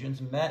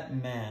occasions, met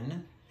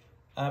men,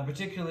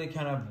 particularly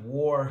kind of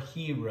war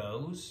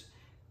heroes.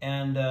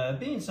 And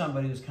being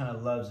somebody who kind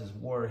of loves his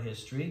war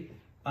history,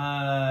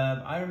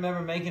 I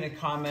remember making a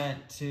comment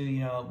to,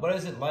 what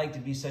is it like to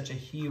be such a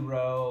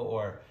hero?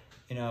 Or,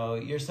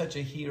 you're such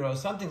a hero,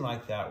 something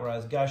like that, where I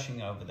was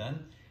gushing over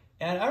them.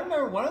 And I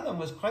remember one of them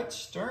was quite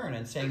stern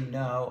and saying,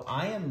 no,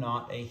 I am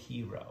not a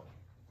hero.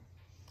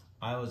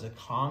 I was a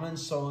common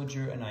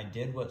soldier and I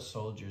did what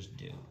soldiers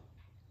do.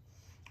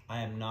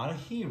 I am not a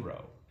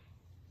hero.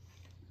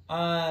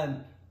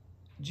 Do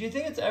you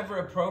think it's ever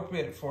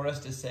appropriate for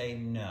us to say,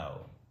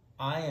 no,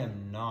 I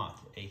am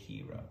not a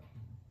hero?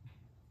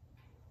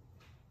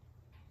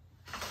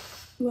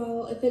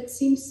 Well, if it's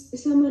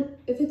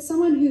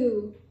someone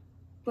who,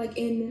 like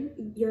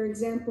in your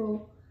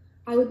example,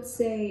 I would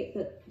say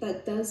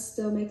that does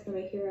still make them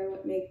a hero.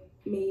 It may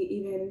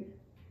even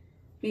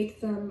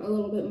make them a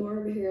little bit more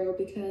of a hero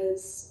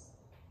because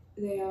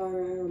they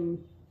are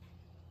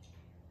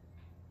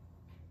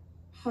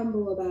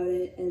humble about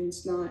it and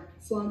not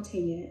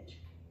flaunting it.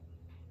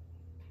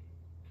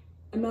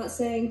 I'm not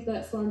saying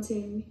that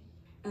flaunting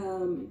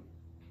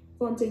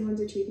one's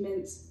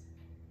achievements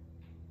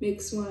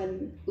makes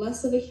one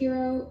less of a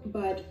hero,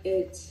 but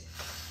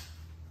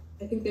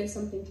I think there's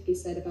something to be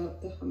said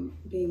about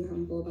being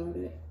humble about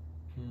it.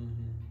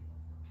 Mm-hmm.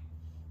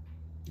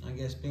 I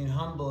guess being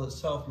humble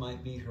itself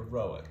might be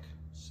heroic.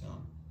 So,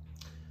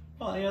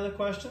 well, any other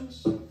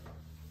questions?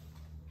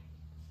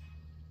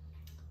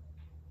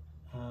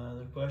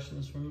 Other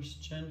questions from Ms.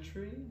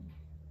 Gentry?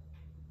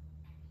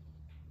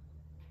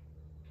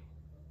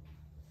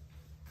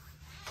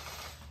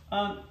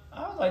 I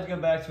would like to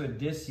go back to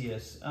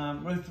Odysseus.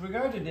 With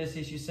regard to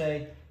Odysseus, you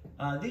say,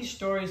 these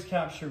stories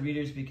capture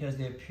readers because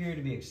they appear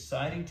to be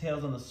exciting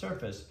tales on the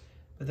surface,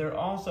 but they're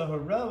also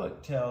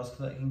heroic tales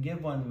that can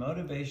give one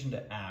motivation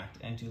to act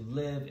and to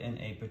live in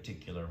a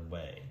particular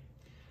way.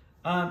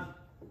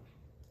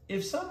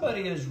 If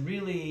somebody is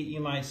really,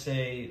 you might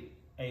say,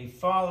 a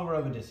follower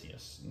of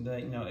Odysseus,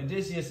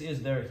 Odysseus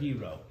is their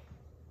hero,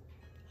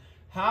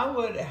 how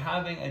would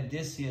having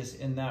Odysseus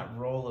in that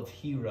role of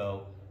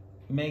hero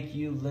make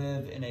you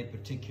live in a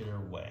particular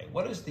way?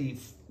 What does the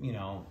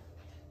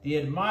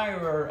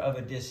admirer of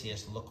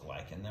Odysseus look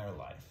like in their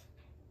life?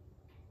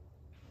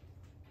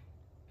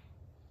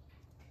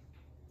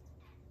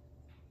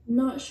 I'm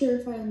not sure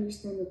if I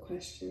understand the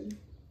question.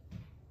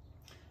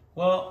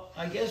 Well,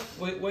 I guess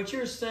what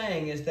you're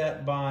saying is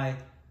that by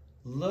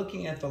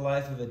looking at the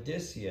life of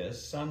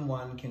Odysseus,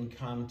 someone can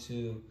come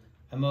to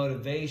a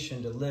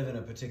motivation to live in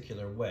a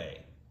particular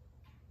way.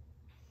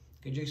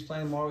 Could you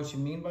explain more what you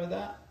mean by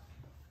that?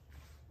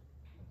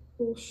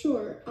 Well,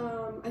 sure.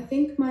 I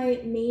think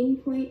my main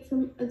point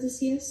from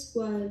Odysseus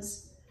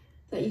was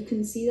that you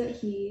can see that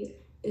he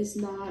is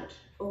not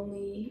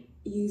only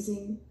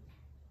using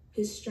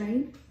his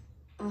strength,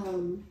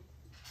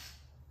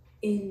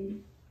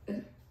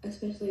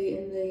 especially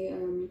in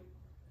the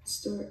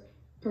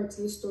parts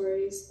of the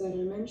stories that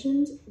I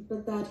mentioned,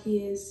 but that he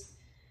is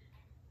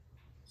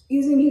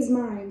using his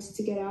mind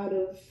to get out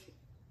of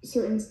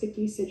certain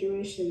sticky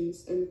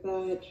situations, and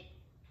that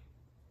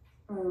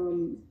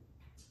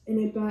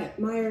an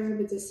admirer of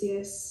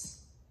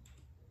Odysseus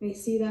may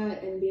see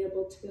that and be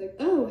able to be like,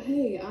 oh,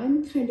 hey,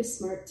 I'm kind of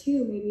smart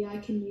too. Maybe I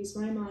can use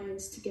my mind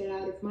to get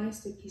out of my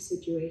sticky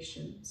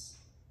situations.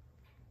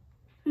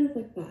 Kind of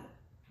like that.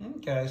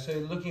 Okay, so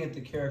you're looking at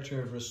the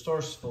character of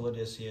resourceful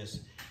Odysseus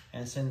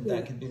and saying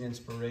that could be an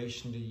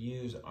inspiration to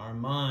use our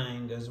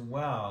mind as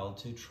well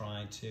to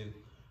try to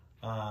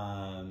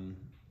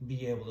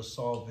be able to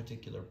solve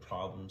particular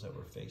problems that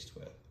we're faced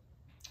with.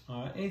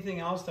 Anything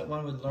else that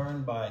one would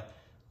learn by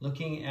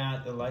looking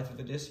at the life of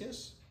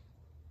Odysseus?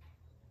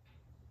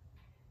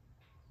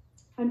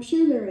 I'm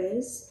sure there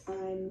is.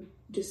 I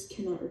just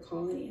cannot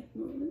recall any at the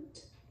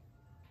moment.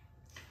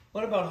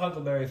 What about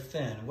Huckleberry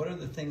Finn? What are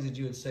the things that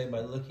you would say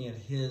by looking at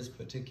his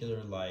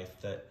particular life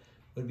that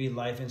would be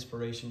life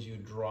inspirations you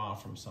would draw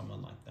from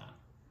someone like that?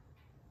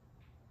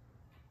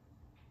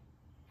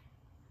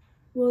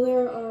 Well,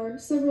 there are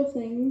several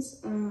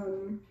things.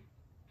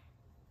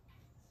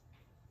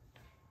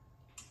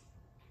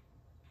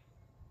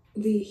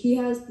 He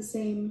has the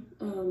same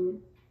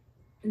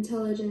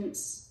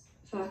intelligence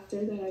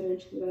factor that I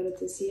mentioned about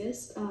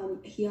Odysseus.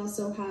 He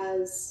also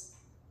has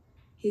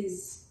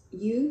his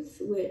youth,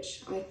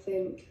 which I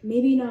think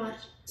maybe not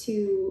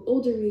to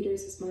older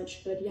readers as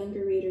much, but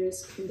younger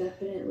readers can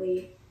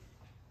definitely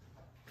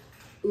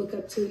look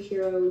up to a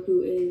hero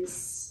who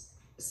is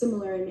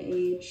similar in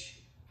age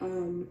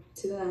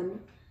to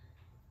them.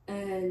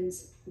 And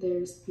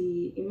there's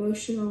the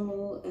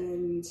emotional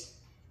and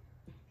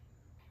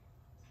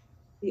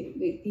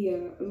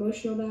the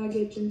emotional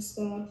baggage and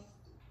stuff.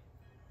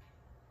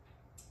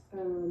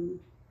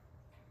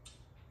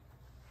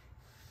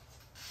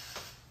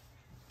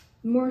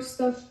 More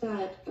stuff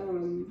that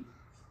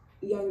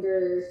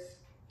younger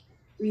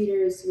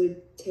readers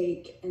would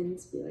take and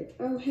be like,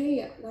 oh,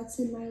 hey, that's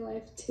in my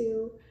life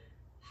too.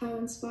 How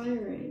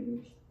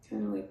inspiring.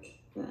 Kind of like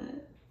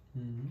that.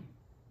 Mm-hmm.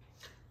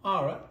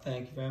 All right,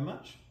 thank you very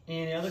much.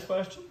 Any other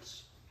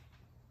questions?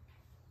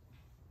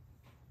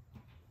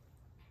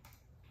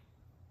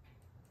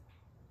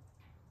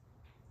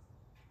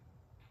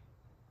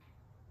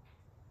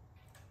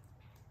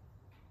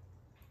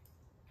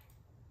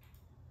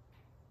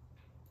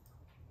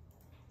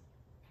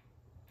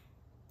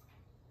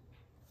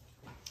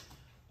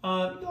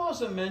 You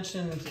also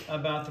mentioned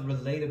about the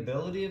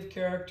relatability of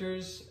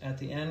characters. At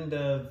the end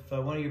of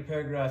one of your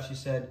paragraphs, you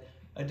said,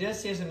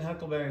 Odysseus and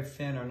Huckleberry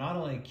Finn are not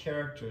only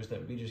characters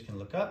that readers can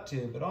look up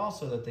to, but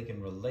also that they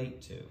can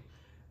relate to.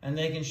 And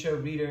they can show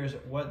readers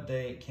what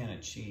they can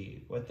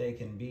achieve, what they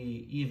can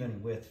be,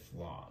 even with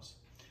flaws.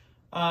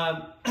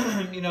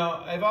 You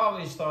know, I've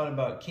always thought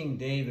about King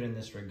David in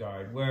this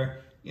regard,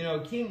 where, you know,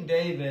 King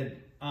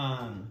David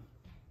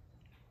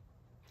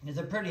is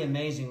a pretty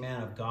amazing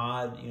man of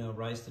God, you know,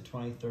 writes the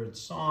 23rd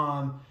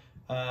Psalm,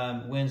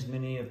 wins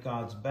many of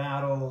God's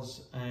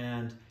battles,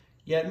 and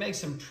yet makes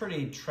some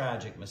pretty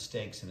tragic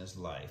mistakes in his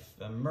life.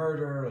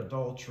 Murder,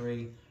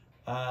 adultery,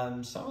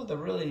 some of the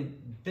really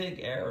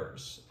big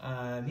errors.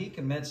 He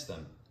commits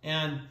them.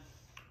 And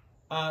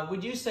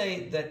would you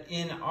say that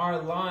in our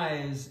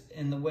lives,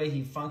 in the way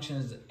he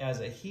functions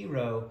as a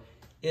hero,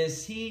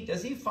 does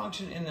he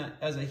function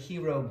as a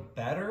hero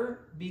better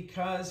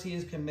because he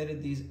has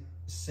committed these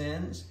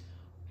sins?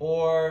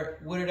 Or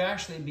would it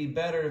actually be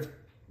better if,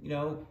 you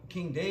know,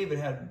 King David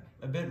had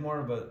a bit more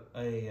of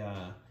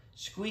a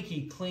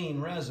squeaky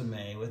clean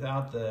resume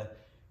without the,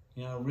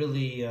 you know,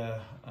 really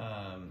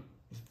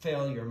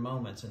failure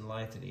moments in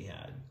life that he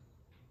had?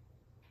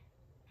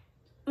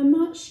 I'm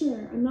not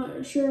sure. I'm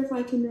not sure if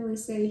I can really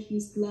say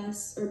he's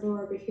less or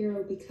more of a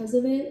hero because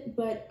of it,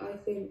 but I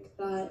think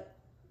that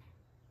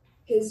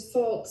his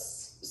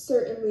faults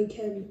certainly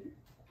can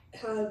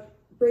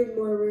bring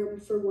more room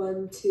for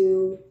one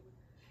to,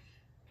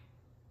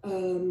 I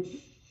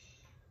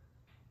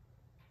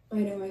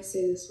know I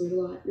say this word a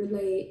lot,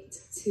 relate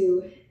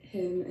to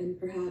him and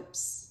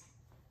perhaps,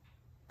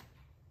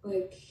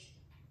 like,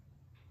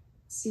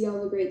 see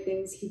all the great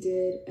things he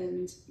did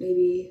and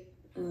maybe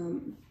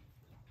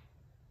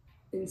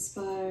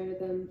inspire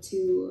them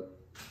to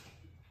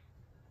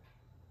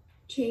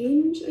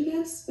change, I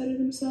guess, better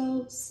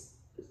themselves.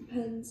 It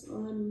depends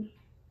on,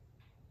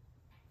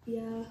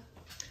 yeah.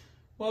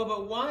 Well,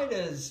 but why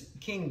does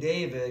King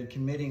David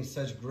committing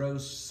such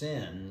gross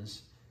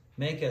sins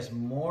make us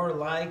more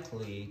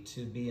likely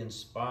to be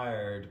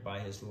inspired by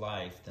his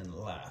life than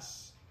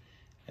less?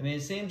 I mean,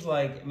 it seems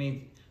like,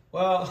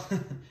 well,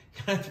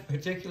 kind of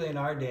particularly in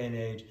our day and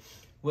age,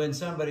 when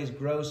somebody's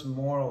gross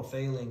moral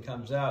failing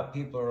comes out,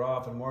 people are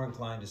often more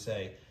inclined to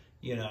say,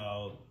 you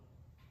know,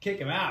 kick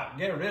him out,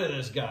 get rid of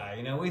this guy.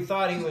 You know, we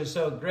thought he was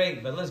so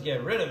great, but let's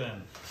get rid of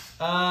him.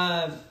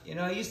 You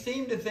know, you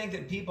seem to think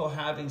that people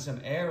having some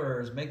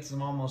errors makes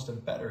them almost a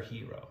better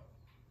hero.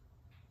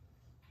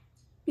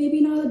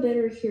 Maybe not a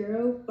better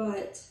hero,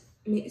 but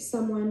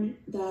someone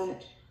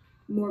that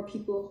more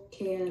people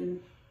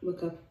can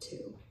look up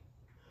to.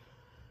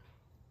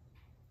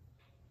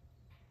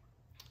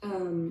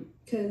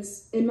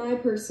 Because in my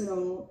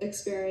personal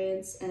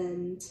experience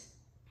and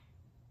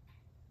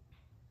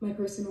my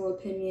personal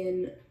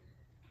opinion,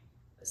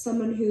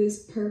 someone who's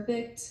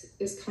perfect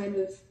is kind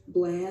of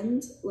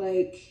bland.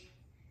 Like,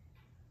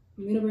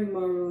 I'm gonna bring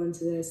Marvel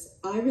into this.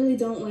 I really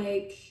don't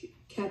like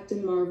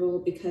Captain Marvel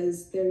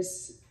because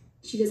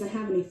she doesn't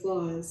have any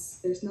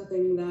flaws. There's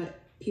nothing that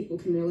people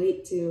can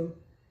relate to.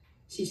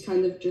 She's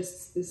kind of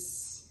just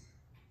this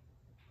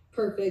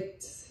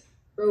perfect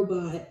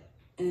robot,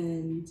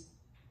 and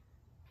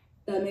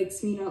that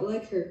makes me not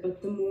like her.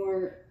 But the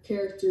more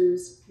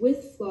characters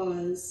with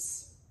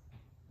flaws,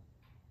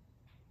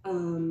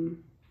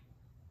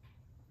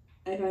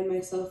 I find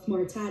myself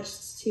more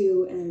attached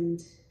to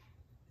and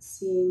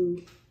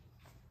seeing,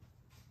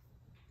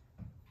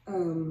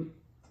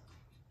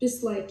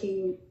 just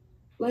liking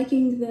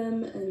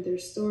them and their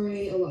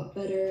story a lot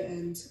better,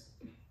 and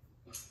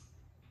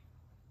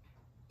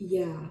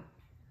yeah.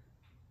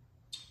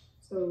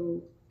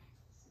 So,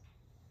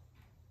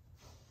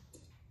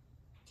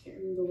 can't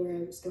remember where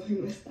I was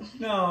going with that.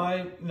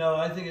 No,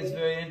 I think it's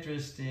very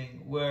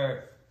interesting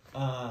where,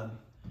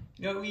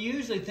 you know, we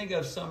usually think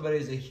of somebody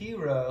as a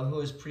hero who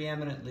is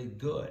preeminently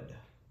good.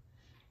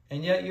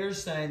 And yet you're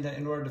saying that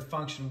in order to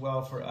function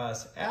well for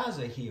us as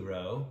a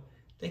hero,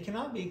 they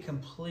cannot be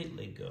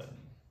completely good.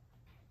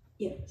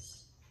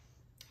 Yes.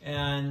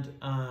 And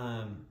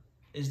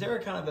is there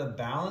a kind of a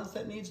balance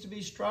that needs to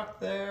be struck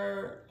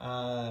there?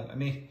 I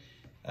mean,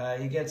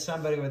 you get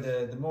somebody with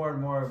the more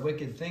and more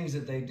wicked things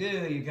that they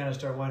do, you kind of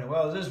start wondering,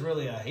 well, is this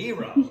really a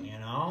hero, you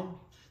know?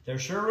 They're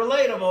sure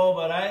relatable,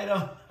 but I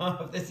don't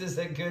know if this is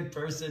a good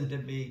person to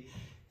be,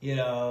 you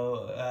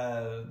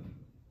know,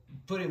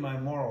 putting my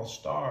moral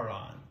star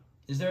on.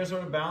 Is there a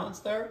sort of balance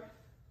there?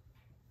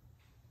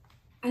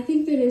 I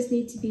think there does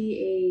need to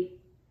be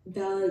a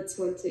balance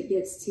once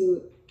there's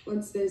to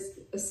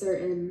a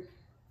certain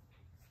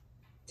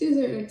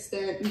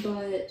extent,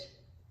 but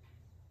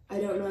I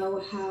don't know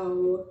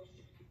how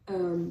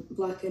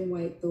black and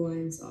white the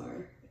lines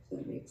are, if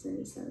that makes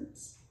any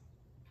sense.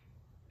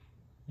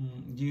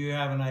 Do you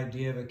have an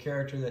idea of a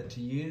character that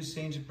to you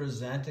seems to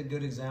present a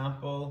good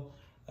example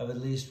of at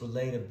least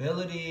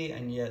relatability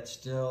and yet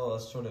still a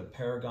sort of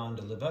paragon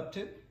to live up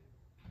to?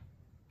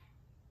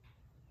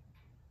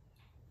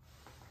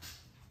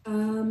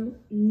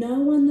 No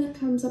one that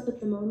comes up at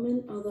the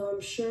moment, although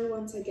I'm sure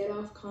once I get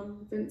off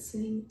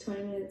conferencing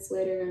 20 minutes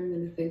later, I'm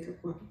going to think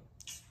of one.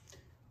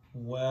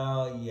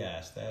 Well,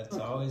 yes, that's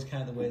always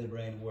kind of the way the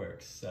brain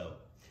works. So,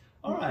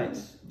 all right,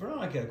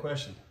 Veronica, a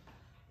question.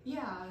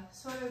 Yeah,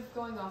 sort of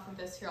going off of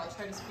this here, I'll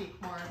try to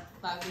speak more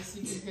loudly so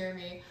you can hear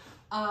me.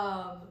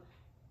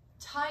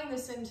 Tying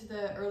this into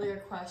the earlier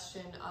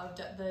question of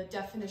the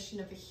definition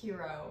of a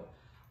hero,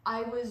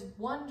 I was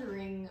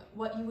wondering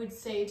what you would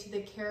say to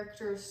the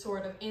characters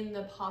sort of in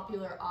the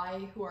popular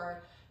eye who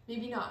are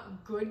maybe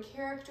not good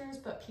characters,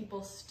 but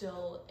people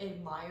still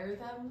admire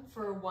them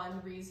for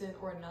one reason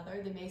or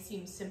another. They may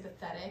seem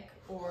sympathetic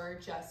or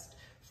just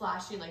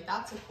flashy, like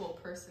that's a cool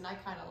person, I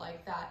kind of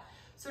like that.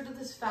 Sort of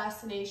this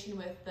fascination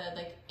with the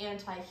like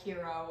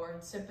anti-hero or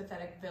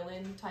sympathetic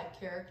villain type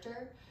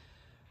character.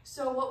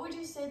 So what would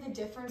you say the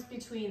difference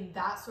between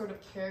that sort of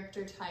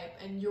character type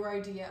and your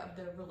idea of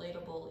the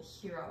relatable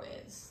hero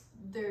is?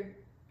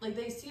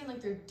 They seem like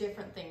they're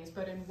different things,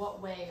 but in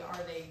what way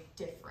are they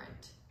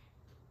different?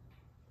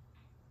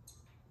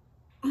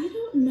 I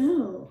don't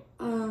know.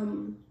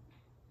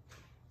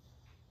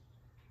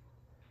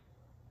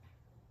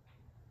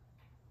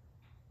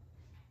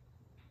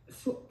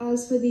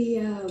 As for the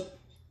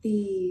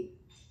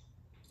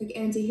like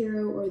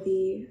anti-hero or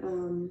the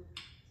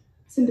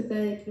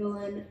sympathetic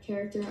villain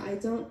character, I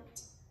don't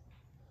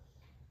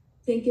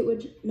think it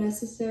would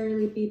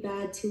necessarily be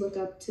bad to look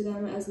up to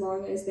them as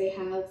long as they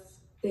have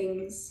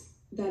things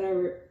that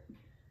are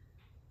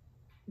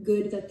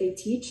good that they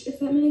teach, if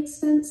that makes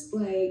sense.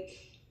 Like,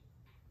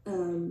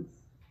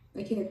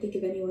 I can't think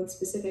of anyone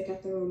specific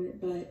at the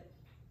moment, but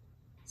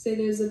say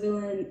there's a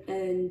villain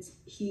and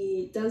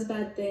he does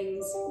bad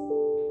things,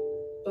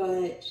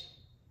 but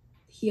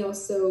he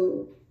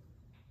also,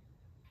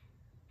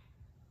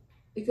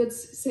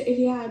 say if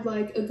he had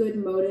like a good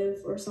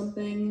motive or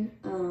something,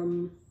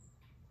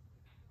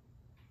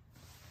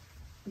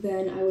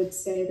 then I would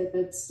say that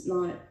that's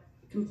not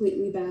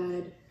completely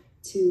bad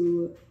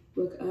to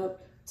look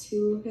up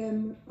to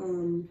him.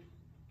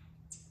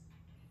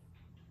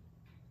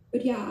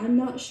 But yeah, I'm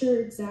not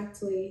sure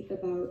exactly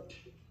about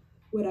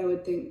what I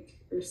would think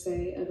or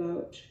say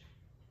about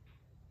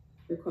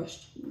your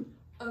question.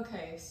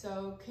 Okay,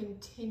 so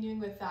continuing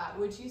with that,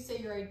 would you say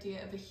your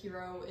idea of a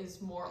hero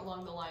is more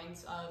along the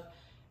lines of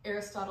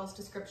Aristotle's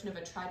description of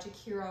a tragic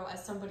hero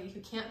as somebody who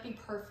can't be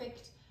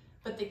perfect,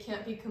 but they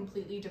can't be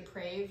completely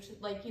depraved?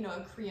 Like, you know,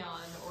 a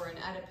Creon or an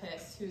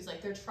Oedipus who's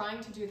like, they're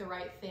trying to do the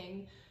right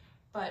thing,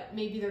 but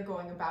maybe they're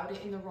going about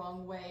it in the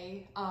wrong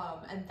way.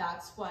 And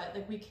that's what,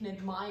 like, we can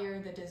admire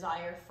the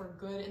desire for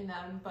good in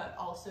them, but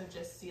also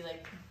just see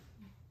like,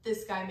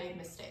 this guy made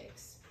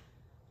mistakes.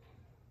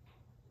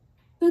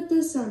 That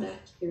does sound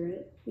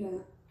accurate, yeah.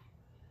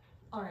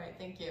 All right,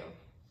 thank you.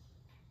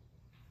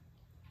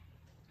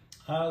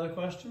 Other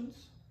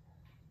questions?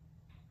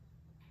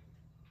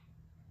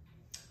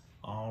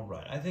 All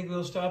right, I think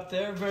we'll stop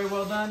there. Very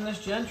well done, Miss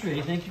Gentry.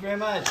 Thank you very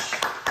much.